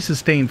of free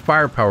sustained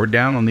firepower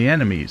down on the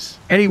enemies.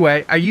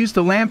 Anyway, I used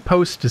the lamp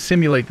posts to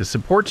simulate the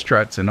support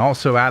struts and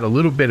also add a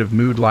little bit of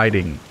mood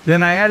lighting.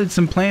 Then I added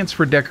some plants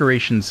for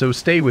decoration, so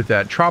stay with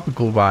that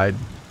tropical vibe.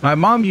 My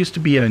mom used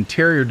to be an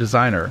interior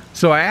designer,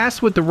 so I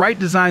asked what the right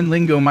design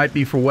lingo might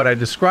be for what I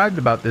described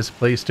about this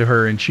place to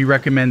her, and she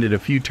recommended a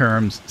few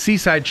terms: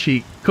 seaside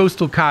chic,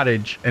 coastal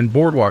cottage, and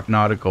boardwalk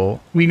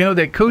nautical. We know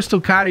that coastal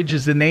cottage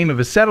is the name of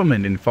a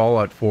settlement in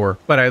Fallout 4,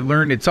 but I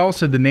learned it's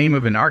also the name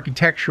of an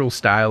architectural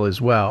style as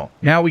well.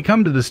 Now we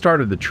come to the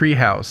start of the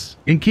treehouse.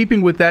 In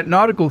keeping with that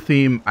nautical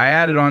theme, I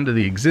added onto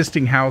the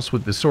existing house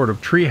with the sort of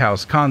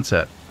treehouse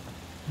concept.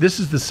 This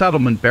is the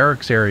settlement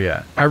barracks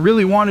area. I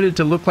really wanted it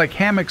to look like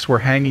hammocks were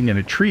hanging in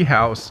a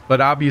treehouse,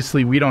 but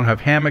obviously we don't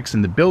have hammocks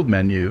in the build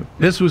menu.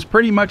 This was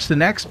pretty much the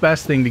next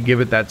best thing to give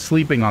it that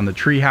sleeping on the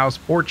treehouse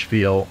porch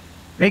feel.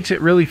 Makes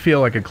it really feel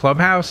like a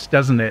clubhouse,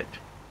 doesn't it?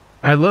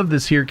 I love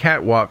this here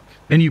catwalk,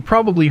 and you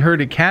probably heard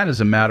a cat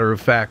as a matter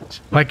of fact.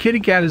 My kitty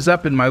cat is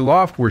up in my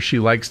loft where she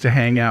likes to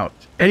hang out.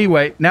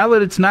 Anyway, now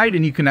that it's night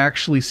and you can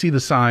actually see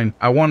the sign,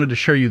 I wanted to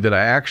show you that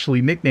I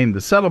actually nicknamed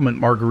the settlement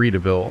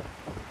Margaritaville.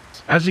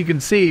 As you can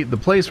see, the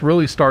place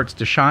really starts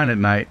to shine at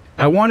night.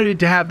 I wanted it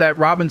to have that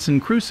Robinson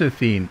Crusoe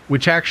theme,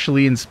 which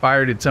actually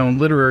inspired its own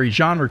literary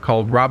genre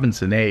called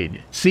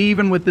Robinsonade. See,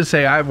 even with this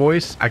AI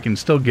voice, I can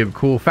still give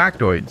cool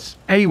factoids.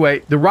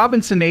 Anyway, the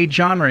Robinsonade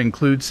genre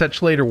includes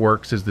such later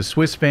works as The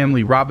Swiss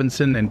Family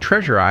Robinson and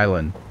Treasure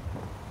Island.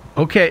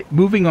 Okay,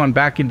 moving on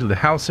back into the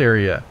house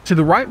area. To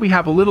the right we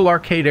have a little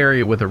arcade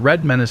area with a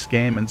Red Menace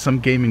game and some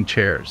gaming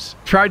chairs.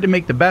 Tried to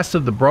make the best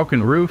of the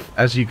broken roof,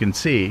 as you can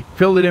see.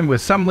 Filled it in with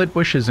some lit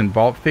bushes and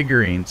vault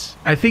figurines.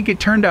 I think it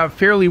turned out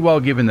fairly well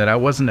given that I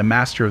wasn't a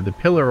master of the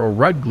pillar or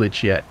rug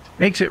glitch yet.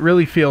 Makes it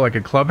really feel like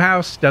a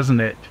clubhouse, doesn't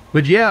it?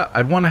 But yeah,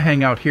 I'd want to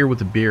hang out here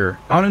with a beer.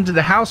 On into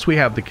the house we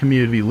have the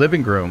community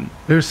living room.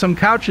 There's some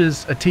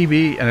couches, a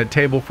TV, and a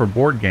table for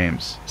board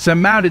games.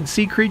 Some mounted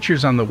sea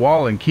creatures on the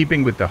wall in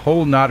keeping with the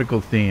whole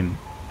nautical theme.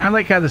 I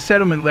like how the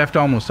settlement left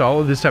almost all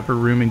of this upper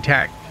room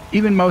intact,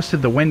 even most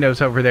of the windows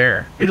over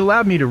there. It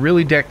allowed me to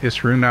really deck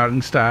this room out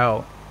in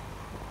style.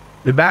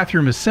 The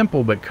bathroom is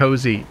simple but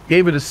cozy.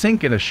 Gave it a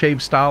sink and a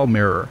shave style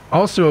mirror.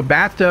 Also a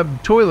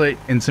bathtub, toilet,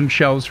 and some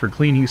shelves for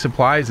cleaning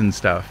supplies and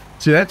stuff.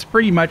 So that's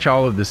pretty much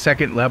all of the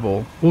second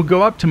level. We'll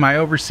go up to my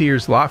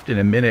overseer's loft in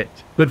a minute.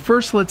 But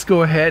first let's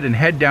go ahead and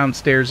head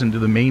downstairs into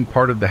the main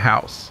part of the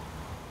house.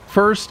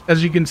 First,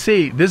 as you can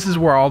see, this is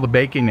where all the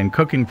baking and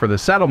cooking for the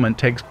settlement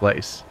takes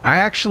place. I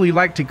actually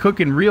like to cook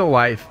in real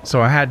life, so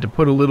I had to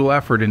put a little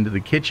effort into the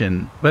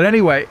kitchen. But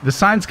anyway, the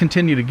signs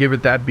continue to give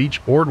it that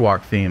beach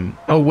boardwalk theme.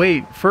 Oh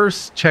wait,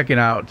 first check it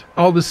out.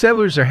 All the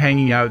settlers are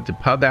hanging out at the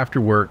pub after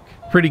work.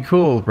 Pretty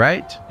cool,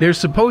 right? There's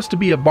supposed to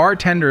be a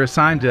bartender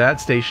assigned to that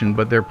station,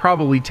 but they're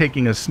probably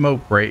taking a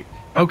smoke break.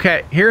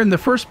 Okay, here in the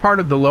first part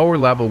of the lower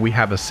level we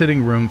have a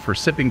sitting room for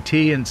sipping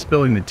tea and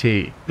spilling the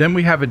tea. Then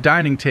we have a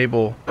dining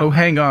table. Oh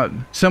hang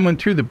on, someone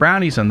threw the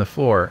brownies on the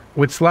floor.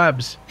 With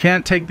slabs,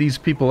 can't take these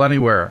people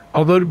anywhere.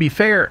 Although to be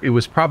fair, it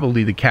was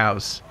probably the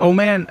cows. Oh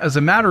man, as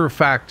a matter of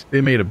fact,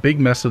 they made a big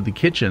mess of the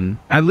kitchen.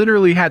 I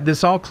literally had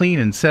this all clean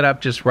and set up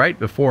just right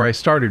before I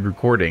started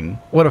recording.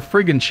 What a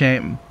friggin'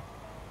 shame.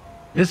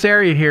 This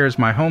area here is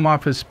my home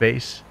office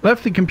space.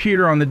 Left the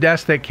computer on the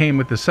desk that came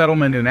with the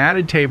settlement and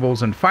added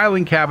tables and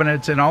filing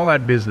cabinets and all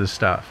that business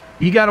stuff.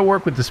 You gotta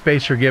work with the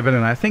space you're given,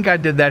 and I think I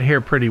did that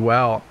here pretty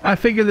well. I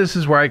figure this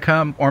is where I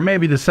come, or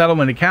maybe the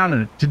settlement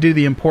accountant, to do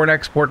the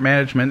import-export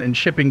management and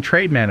shipping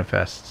trade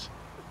manifests.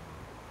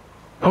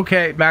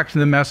 Okay, back to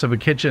the mess of a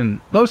kitchen.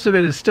 Most of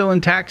it is still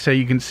intact so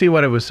you can see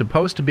what it was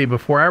supposed to be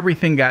before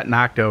everything got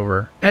knocked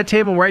over. That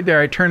table right there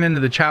I turned into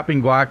the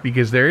chopping block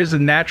because there is a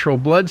natural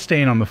blood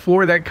stain on the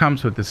floor that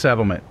comes with the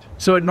settlement.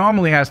 So it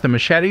normally has the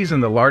machetes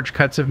and the large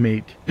cuts of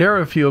meat. There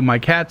are a few of my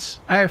cats.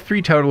 I have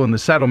 3 total in the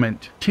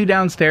settlement. 2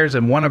 downstairs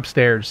and 1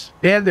 upstairs.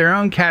 They have their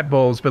own cat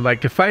bowls but like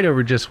to fight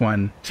over just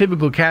one.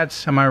 Typical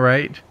cats, am I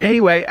right?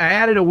 Anyway, I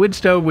added a wood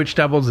stove which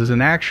doubles as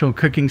an actual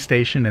cooking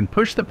station and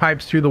pushed the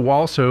pipes through the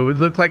wall so it would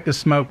look like the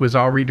smoke was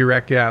all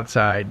redirected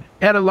outside.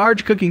 I had a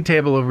large cooking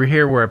table over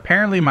here where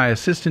apparently my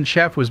assistant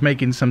chef was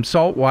making some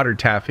saltwater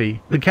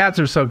taffy. The cats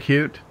are so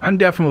cute. I'm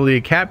definitely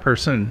a cat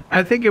person.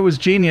 I think it was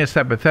genius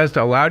that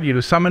Bethesda allowed you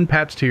to summon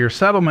pets to your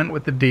settlement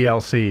with the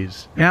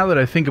DLCs. Now that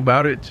I think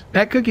about it,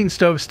 that cooking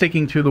stove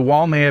sticking through the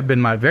wall may have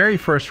been my very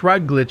first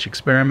rug glitch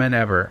experiment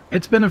ever.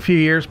 It's been a few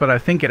years, but I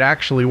think it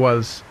actually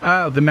was.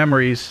 The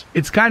memories.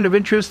 It's kind of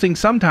interesting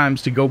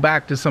sometimes to go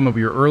back to some of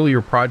your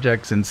earlier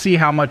projects and see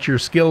how much your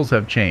skills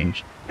have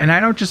changed. And I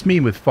don't just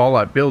mean with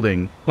Fallout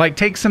building. Like,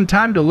 take some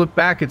time to look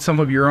back at some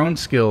of your own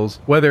skills,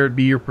 whether it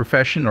be your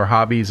profession or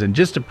hobbies, and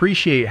just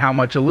appreciate how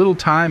much a little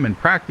time and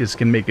practice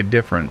can make a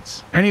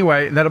difference.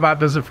 Anyway, that about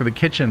does it for the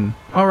kitchen.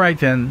 Alright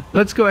then,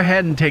 let's go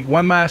ahead and take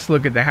one last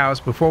look at the house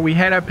before we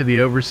head up to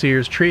the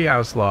overseer's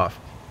treehouse loft.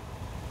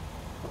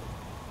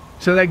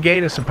 so that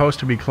gate is supposed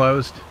to be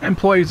closed.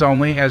 Employees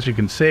only, as you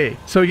can see.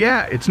 So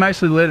yeah, it's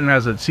nicely lit and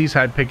has a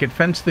seaside picket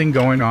fence thing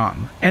going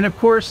on. And of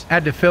course,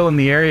 had to fill in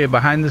the area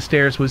behind the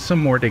stairs with some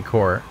more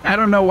decor. I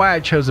don't know why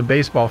I chose a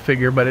baseball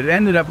figure, but it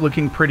ended up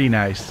looking pretty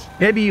nice.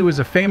 Maybe he was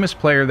a famous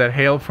player that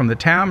hailed from the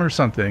town or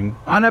something.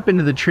 On up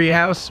into the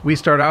treehouse, we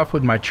start off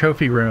with my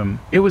trophy room.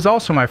 It was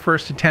also my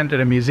first attempt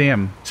at a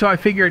museum, so I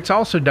figure it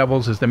also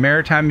doubles as the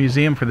maritime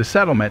museum for the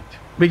settlement.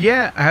 But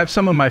yeah, I have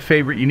some of my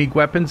favorite unique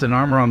weapons and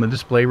armor on the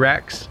display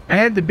racks. I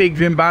had the big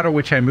Vim bottle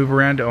which I move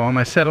around to all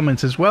my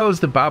settlements, as well as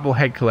the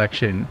bobblehead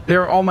collection.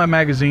 There are all my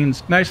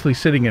magazines nicely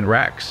sitting in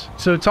racks,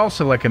 so it's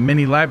also like a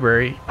mini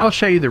library. I'll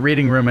show you the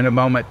reading room in a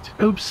moment.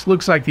 Oops,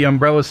 looks like the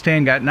umbrella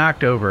stand got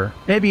knocked over.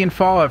 Maybe in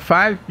Fallout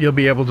 5 you'll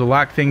be able to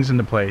lock things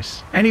into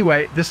place.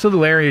 Anyway, this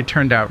little area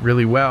turned out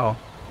really well.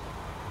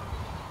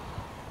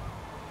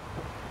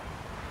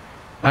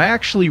 I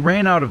actually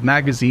ran out of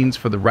magazines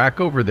for the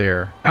rack over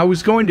there. I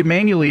was going to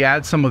manually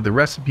add some of the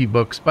recipe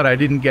books, but I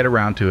didn't get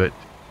around to it.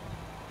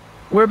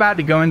 We're about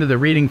to go into the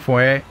reading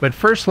foyer, but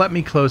first let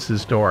me close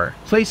this door.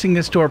 Placing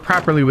this door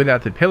properly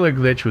without the pillar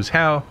glitch was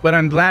hell, but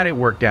I'm glad it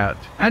worked out.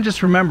 I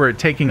just remember it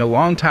taking a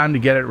long time to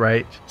get it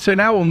right. So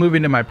now we'll move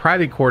into my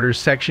private quarters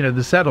section of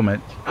the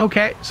settlement.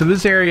 Okay, so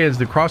this area is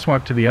the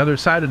crosswalk to the other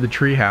side of the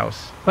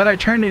treehouse, but I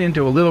turned it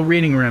into a little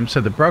reading room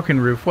so the broken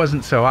roof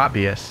wasn't so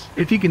obvious.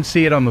 If you can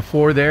see it on the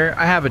floor there,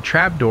 I have a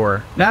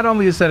trapdoor. Not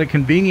only is that a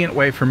convenient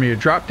way for me to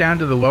drop down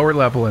to the lower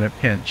level in a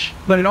pinch,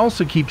 but it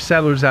also keeps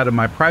settlers out of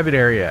my private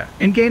area.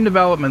 In game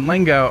development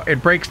lingo,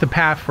 it breaks the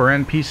path for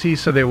NPCs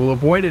so they will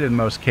avoid it in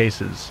most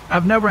cases.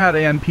 I've never had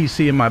an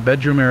NPC in my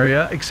bedroom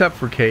area except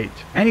for Kate.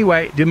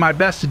 Anyway, did my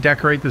best to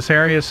decorate this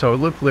area so it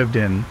looked lived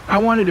in. I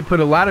wanted to put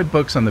a lot of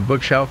books on the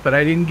bookshelf, but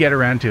I didn't get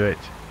around to it.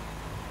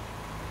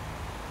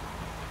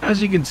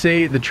 As you can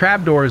see, the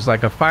trapdoor is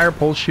like a fire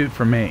pole chute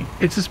for me.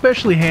 It's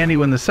especially handy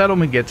when the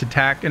settlement gets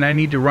attacked and I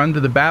need to run to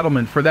the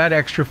battlement for that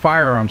extra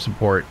firearm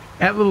support.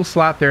 That little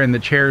slot there in the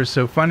chair is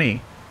so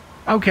funny.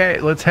 Okay,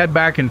 let's head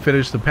back and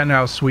finish the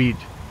penthouse suite.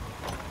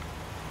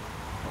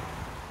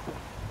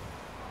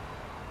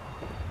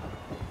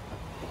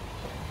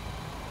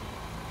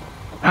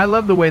 I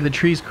love the way the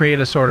trees create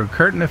a sort of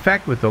curtain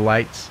effect with the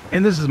lights.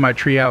 And this is my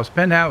treehouse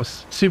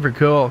penthouse. Super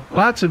cool.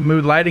 Lots of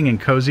mood lighting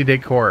and cozy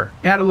decor.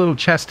 Add a little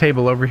chess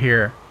table over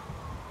here.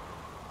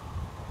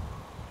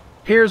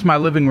 Here's my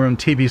living room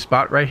TV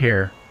spot right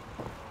here.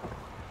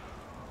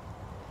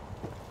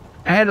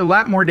 I had a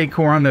lot more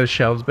decor on those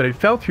shelves, but it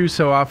fell through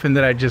so often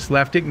that I just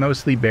left it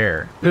mostly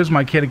bare. There's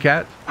my kitty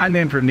cat. I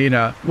named her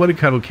Nina. What a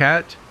cuddle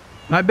cat.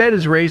 My bed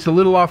is raised a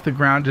little off the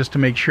ground just to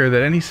make sure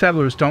that any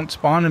settlers don't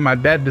spawn in my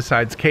bed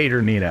besides Kate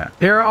or Nina.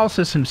 There are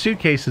also some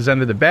suitcases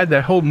under the bed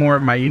that hold more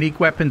of my unique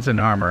weapons and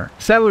armor.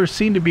 Settlers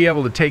seem to be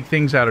able to take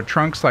things out of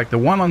trunks like the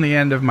one on the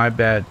end of my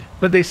bed,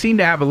 but they seem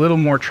to have a little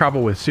more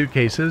trouble with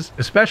suitcases,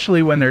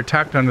 especially when they're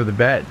tucked under the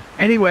bed.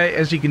 Anyway,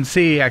 as you can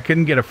see, I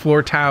couldn't get a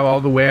floor tile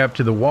all the way up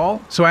to the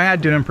wall, so I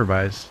had to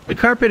improvise. The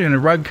carpet and a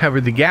rug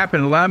covered the gap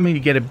and allowed me to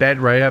get a bed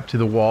right up to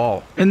the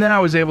wall, and then I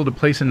was able to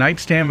place a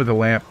nightstand with a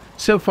lamp.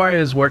 So far it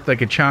has worked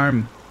like a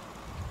charm.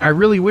 I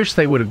really wish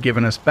they would have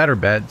given us better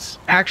beds.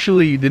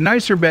 Actually, the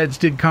nicer beds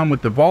did come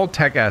with the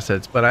Vault-Tec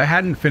assets, but I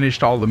hadn't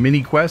finished all the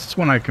mini quests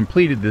when I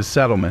completed this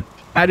settlement.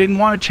 I didn't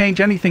want to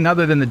change anything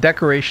other than the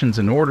decorations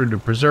in order to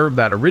preserve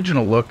that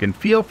original look and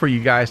feel for you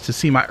guys to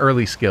see my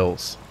early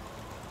skills.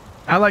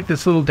 I like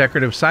this little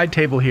decorative side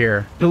table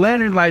here. The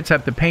lantern lights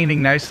up the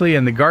painting nicely,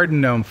 and the garden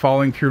gnome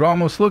falling through it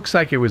almost looks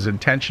like it was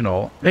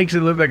intentional. Makes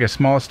it look like a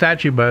small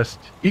statue bust.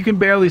 You can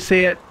barely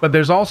see it, but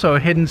there's also a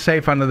hidden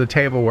safe under the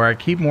table where I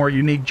keep more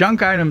unique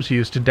junk items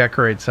used to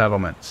decorate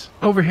settlements.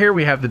 Over here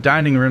we have the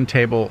dining room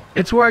table.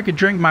 It's where I could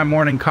drink my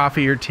morning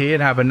coffee or tea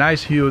and have a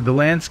nice view of the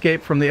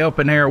landscape from the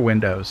open air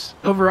windows.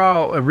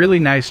 Overall, a really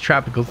nice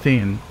tropical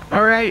theme.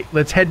 Alright,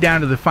 let's head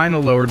down to the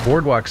final lowered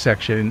boardwalk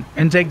section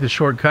and take the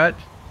shortcut.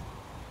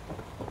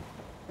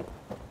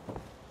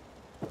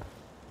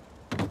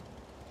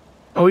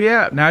 Oh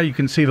yeah, now you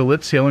can see the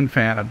lit ceiling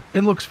fan.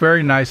 It looks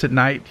very nice at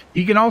night.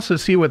 You can also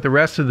see what the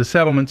rest of the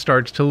settlement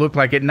starts to look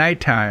like at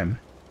nighttime.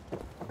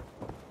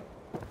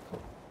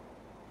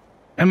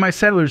 And my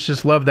settlers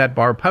just love that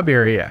bar pub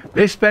area.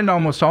 They spend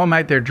almost all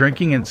night there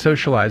drinking and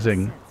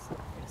socializing.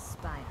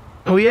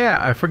 Oh yeah,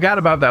 I forgot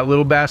about that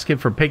little basket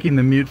for picking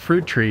the mute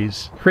fruit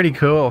trees. Pretty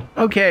cool.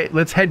 Okay,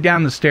 let's head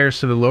down the stairs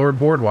to the lower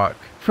boardwalk.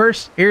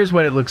 First, here's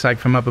what it looks like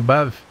from up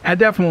above. I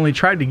definitely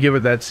tried to give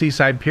it that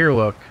seaside pier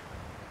look.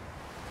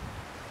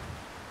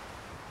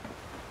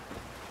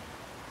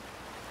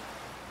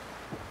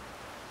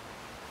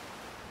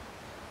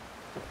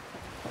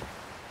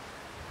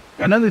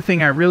 Another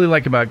thing I really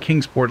like about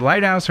Kingsport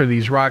Lighthouse are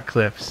these rock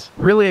cliffs.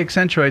 Really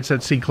accentuates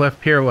that sea cliff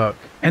pier look.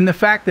 And the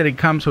fact that it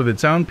comes with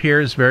its own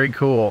pier is very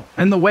cool.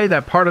 And the way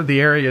that part of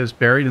the area is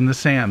buried in the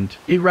sand.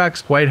 It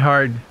rocks quite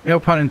hard. No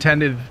pun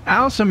intended. I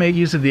also made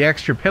use of the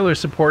extra pillar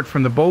support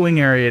from the bowling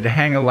area to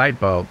hang a light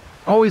bulb.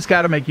 Always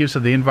gotta make use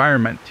of the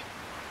environment.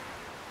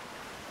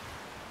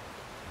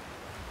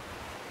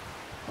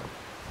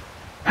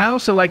 I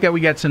also like that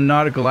we got some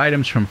nautical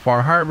items from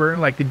Far Harbor,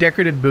 like the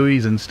decorative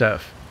buoys and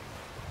stuff.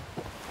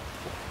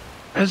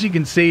 As you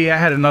can see, I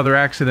had another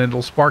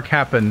accidental spark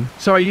happen,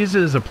 so I used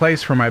it as a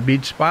place for my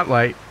beach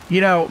spotlight. You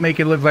know, make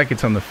it look like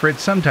it's on the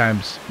fritz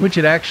sometimes, which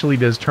it actually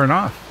does turn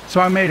off. So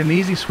I made an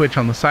easy switch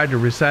on the side to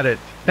reset it.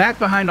 Back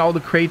behind all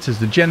the crates is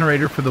the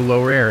generator for the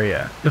lower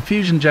area. The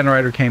fusion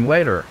generator came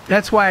later.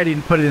 That's why I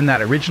didn't put it in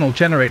that original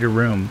generator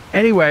room.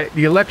 Anyway,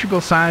 the electrical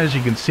sign, as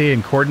you can see,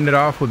 and cordoned it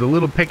off with a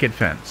little picket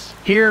fence.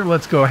 Here,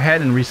 let's go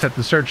ahead and reset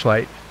the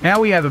searchlight. Now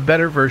we have a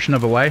better version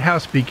of a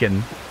lighthouse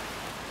beacon.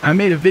 I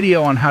made a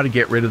video on how to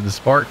get rid of the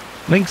spark.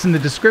 Links in the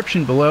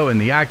description below and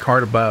the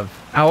iCard above.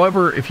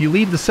 However, if you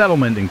leave the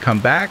settlement and come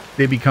back,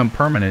 they become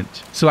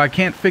permanent, so I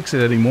can't fix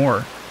it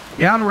anymore.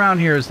 Down around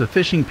here is the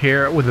fishing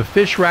pier with a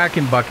fish rack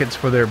and buckets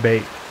for their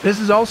bait. This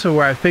is also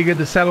where I figured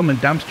the settlement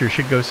dumpster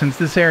should go, since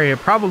this area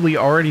probably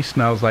already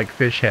smells like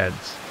fish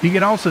heads. You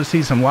can also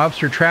see some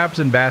lobster traps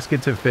and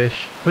baskets of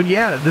fish. But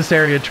yeah, this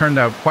area turned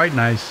out quite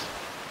nice.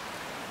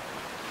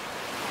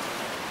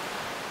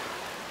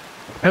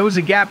 There was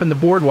a gap in the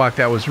boardwalk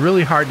that was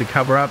really hard to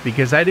cover up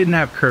because I didn't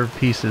have curved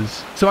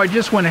pieces. So I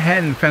just went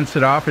ahead and fenced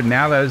it off, and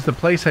now that is the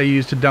place I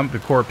use to dump the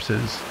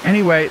corpses.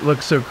 Anyway, it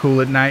looks so cool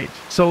at night.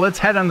 So let's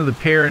head onto the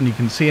pier and you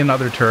can see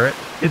another turret.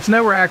 It's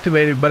never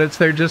activated, but it's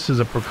there just as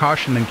a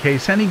precaution in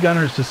case any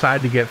gunners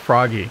decide to get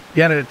froggy.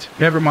 Get it?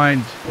 Never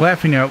mind.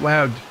 Laughing out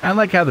loud. I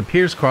like how the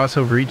piers cross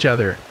over each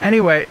other.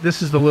 Anyway,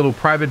 this is the little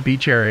private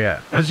beach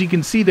area. As you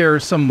can see, there are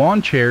some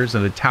lawn chairs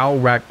and a towel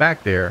rack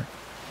back there.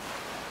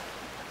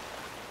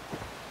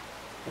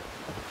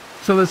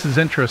 So this is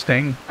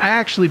interesting. I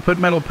actually put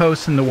metal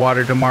posts in the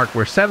water to mark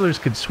where settlers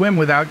could swim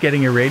without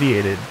getting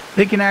irradiated.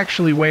 They can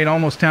actually wade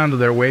almost down to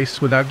their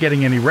waists without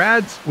getting any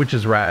rads, which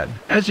is rad.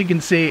 As you can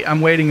see,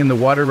 I'm wading in the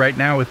water right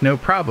now with no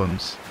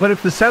problems. But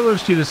if the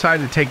settlers do decide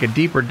to take a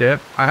deeper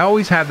dip, I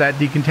always have that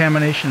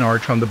decontamination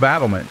arch on the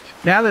battlement.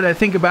 Now that I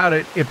think about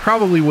it, it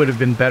probably would have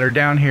been better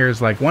down here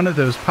as like one of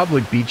those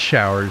public beach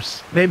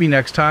showers. Maybe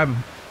next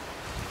time.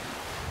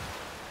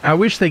 I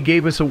wish they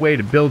gave us a way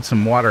to build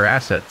some water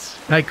assets,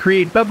 like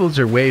create bubbles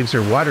or waves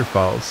or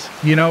waterfalls,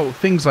 you know,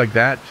 things like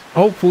that.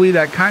 Hopefully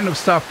that kind of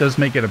stuff does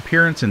make an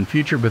appearance in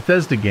future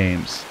Bethesda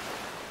games.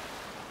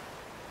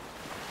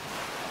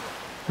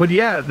 But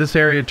yeah, this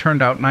area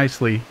turned out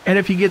nicely, and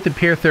if you get the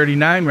Pier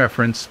 39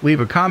 reference, leave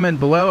a comment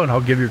below and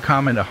I'll give your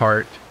comment a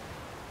heart.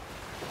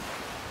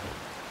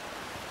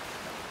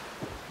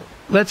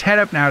 Let's head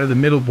up now to the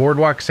middle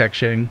boardwalk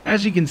section.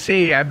 As you can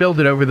see, I built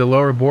it over the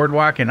lower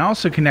boardwalk and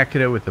also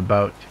connected it with the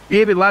boat.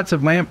 Gave it lots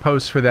of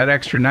lampposts for that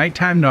extra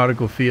nighttime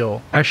nautical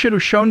feel. I should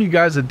have shown you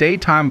guys a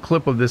daytime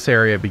clip of this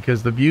area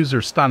because the views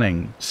are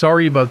stunning.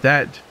 Sorry about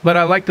that. But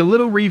I like the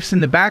little reefs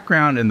in the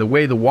background and the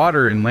way the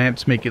water and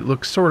lamps make it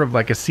look sort of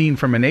like a scene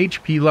from an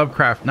H.P.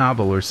 Lovecraft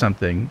novel or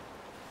something.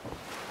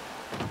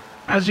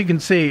 As you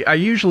can see, I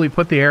usually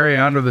put the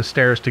area under the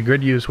stairs to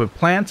good use with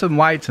plants and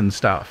lights and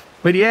stuff.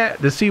 But yeah,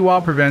 the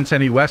seawall prevents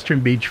any western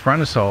beach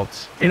front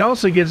assaults. It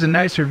also gives a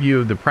nicer view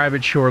of the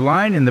private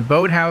shoreline and the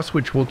boathouse,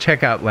 which we'll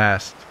check out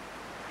last.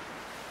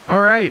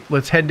 Alright,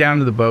 let's head down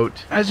to the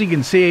boat. As you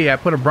can see, I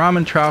put a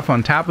Brahmin trough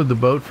on top of the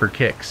boat for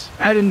kicks.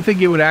 I didn't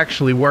think it would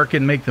actually work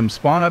and make them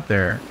spawn up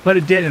there, but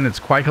it did and it's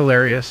quite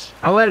hilarious.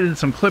 I'll edit in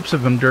some clips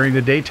of them during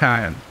the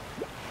daytime.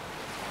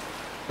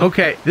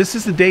 Okay, this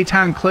is the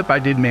daytime clip I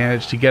did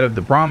manage to get of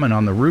the Brahmin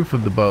on the roof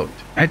of the boat.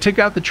 I took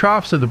out the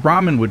trough so the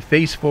Brahmin would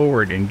face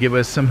forward and give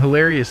us some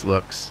hilarious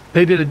looks.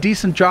 They did a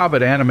decent job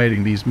at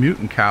animating these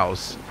mutant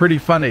cows. Pretty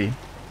funny.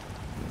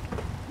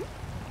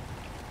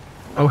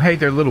 Oh hey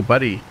there, little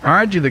buddy.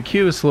 Aren't you the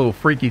cutest little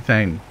freaky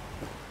thing?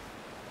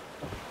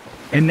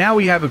 And now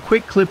we have a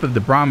quick clip of the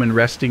Brahmin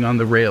resting on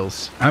the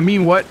rails. I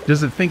mean, what?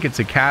 Does it think it's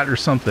a cat or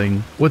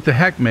something? What the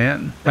heck,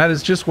 man? That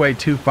is just way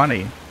too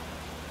funny.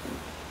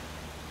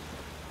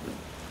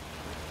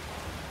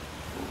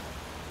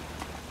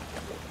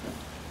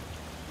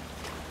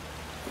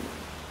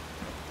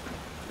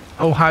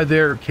 Oh, hi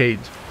there, Kate.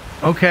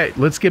 Okay,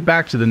 let's get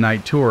back to the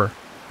night tour.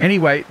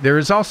 Anyway, there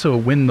is also a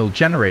windmill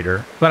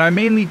generator, but I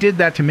mainly did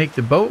that to make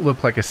the boat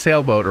look like a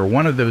sailboat or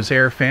one of those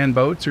air fan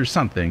boats or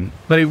something.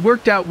 But it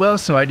worked out well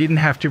so I didn't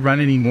have to run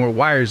any more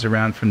wires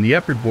around from the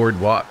upper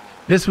boardwalk.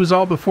 This was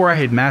all before I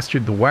had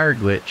mastered the wire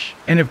glitch,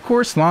 and of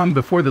course long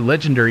before the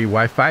legendary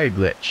Wi-Fi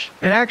glitch.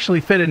 It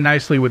actually fitted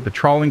nicely with the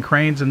trawling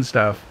cranes and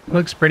stuff.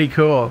 Looks pretty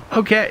cool.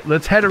 Okay,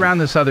 let's head around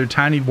this other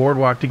tiny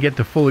boardwalk to get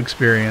the full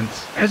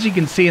experience. As you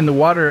can see in the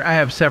water, I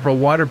have several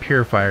water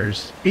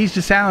purifiers. These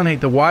desalinate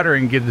the water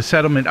and give the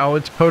settlement all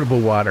its potable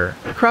water.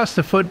 Across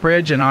the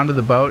footbridge and onto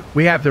the boat,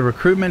 we have the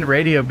recruitment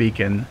radio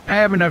beacon. I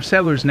have enough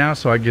settlers now,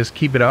 so I just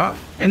keep it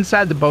off.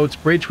 Inside the boat's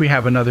bridge, we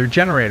have another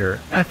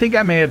generator. I think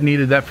I may have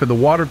needed that for the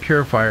water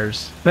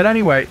purifiers. But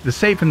anyway, the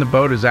safe in the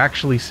boat is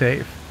actually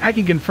safe. I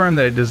can confirm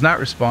that it does not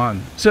respawn.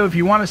 So if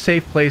you want a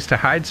safe place to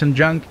hide some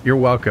junk, you're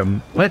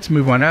welcome. Let's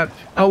move on up.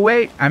 Oh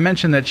wait, I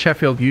mentioned that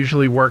Sheffield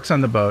usually works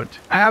on the boat.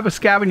 I have a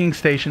scavenging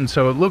station,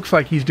 so it looks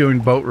like he's doing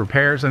boat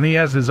repairs, and he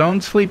has his own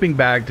sleeping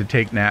bag to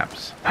take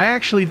naps. I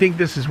actually think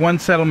this is one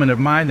settlement of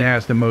mine that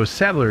has the most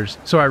settlers,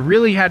 so I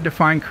really had to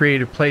find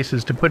creative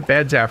places to put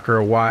beds after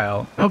a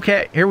while.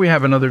 Okay, here we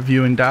have another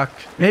viewing dock.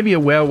 Maybe a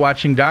whale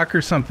watching dock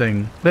or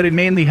something, but it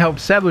mainly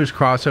helps settlers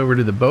cross over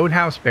to the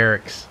boathouse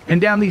barracks. And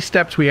down these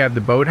steps we have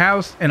the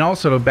boathouse, and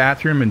also a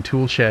bathroom and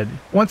tool shed.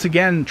 Once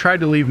again, tried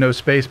to leave no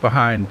space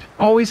behind.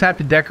 Always have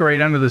to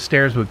decorate under the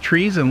stairs with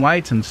trees and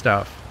lights and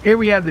stuff. Here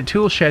we have the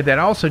tool shed that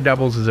also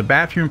doubles as a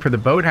bathroom for the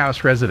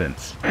boathouse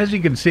residents. As you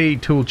can see,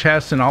 tool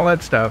chests and all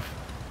that stuff.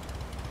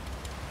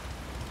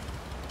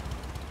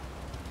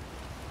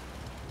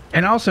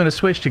 And also a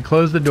switch to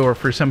close the door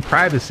for some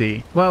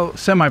privacy. Well,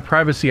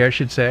 semi-privacy I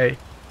should say.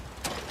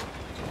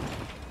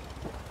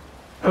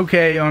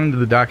 Okay, on to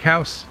the dock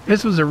house.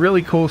 This was a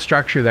really cool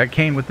structure that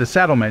came with the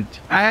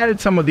settlement. I added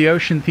some of the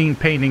ocean-themed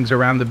paintings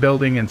around the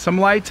building and some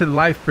lights and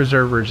life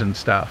preservers and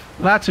stuff.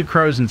 Lots of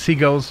crows and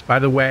seagulls, by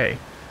the way.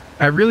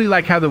 I really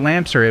like how the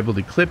lamps are able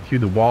to clip through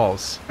the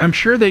walls. I'm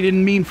sure they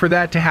didn't mean for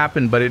that to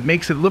happen, but it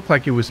makes it look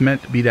like it was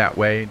meant to be that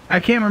way. I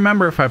can't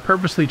remember if I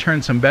purposely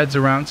turned some beds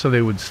around so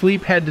they would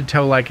sleep head to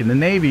toe like in the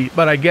Navy,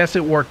 but I guess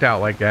it worked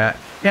out like that.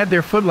 They had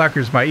their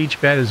footlockers by each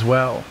bed as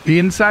well. The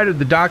inside of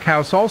the dock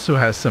house also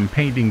has some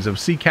paintings of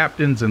sea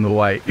captains and the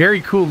like.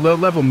 Very cool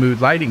low-level mood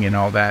lighting and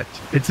all that.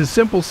 It's a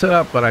simple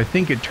setup, but I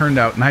think it turned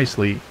out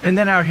nicely. And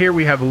then out here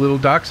we have a little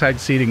dockside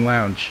seating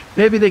lounge.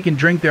 Maybe they can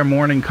drink their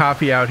morning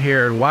coffee out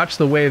here and watch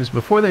the waves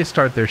before they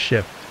start their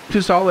shift.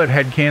 Just all that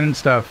headcanon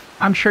stuff.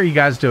 I'm sure you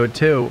guys do it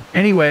too.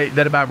 Anyway,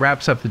 that about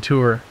wraps up the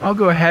tour. I'll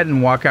go ahead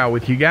and walk out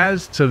with you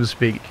guys, so to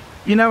speak.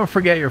 You never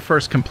forget your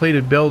first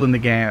completed build in the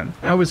game.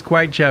 I was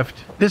quite chuffed.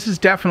 This is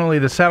definitely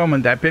the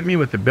settlement that bit me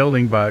with the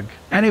building bug.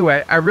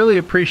 Anyway, I really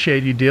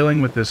appreciate you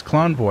dealing with this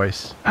clone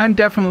voice. I'm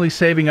definitely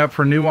saving up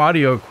for new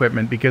audio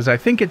equipment because I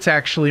think it's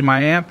actually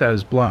my amp that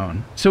is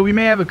blown. So we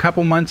may have a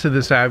couple months of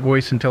this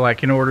voice until I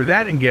can order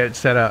that and get it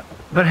set up.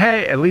 But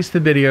hey, at least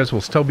the videos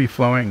will still be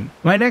flowing.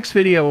 My next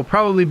video will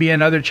probably be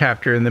another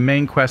chapter in the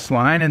main quest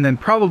line and then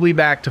probably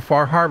back to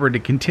Far Harbor to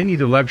continue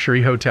the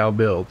luxury hotel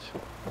build.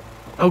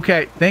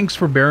 Okay, thanks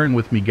for bearing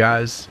with me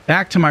guys.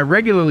 Back to my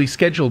regularly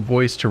scheduled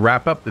voice to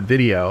wrap up the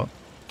video.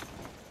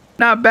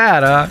 Not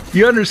bad, huh?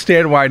 You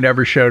understand why I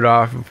never showed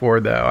off before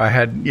though. I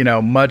had,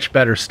 much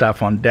better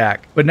stuff on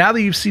deck. But now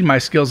that you've seen my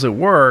skills at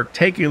work,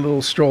 taking a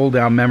little stroll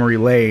down memory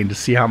lane to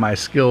see how my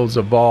skills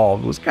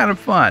evolved was kind of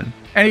fun.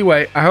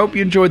 Anyway, I hope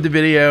you enjoyed the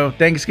video.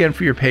 Thanks again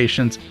for your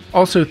patience.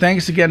 Also,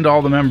 thanks again to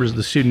all the members of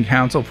the Student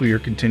Council for your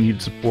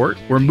continued support.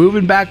 We're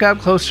moving back up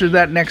closer to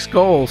that next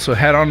goal, so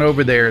head on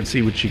over there and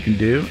see what you can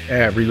do.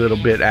 Every little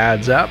bit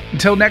adds up.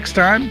 Until next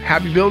time,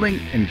 happy building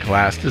and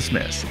class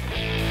dismissed.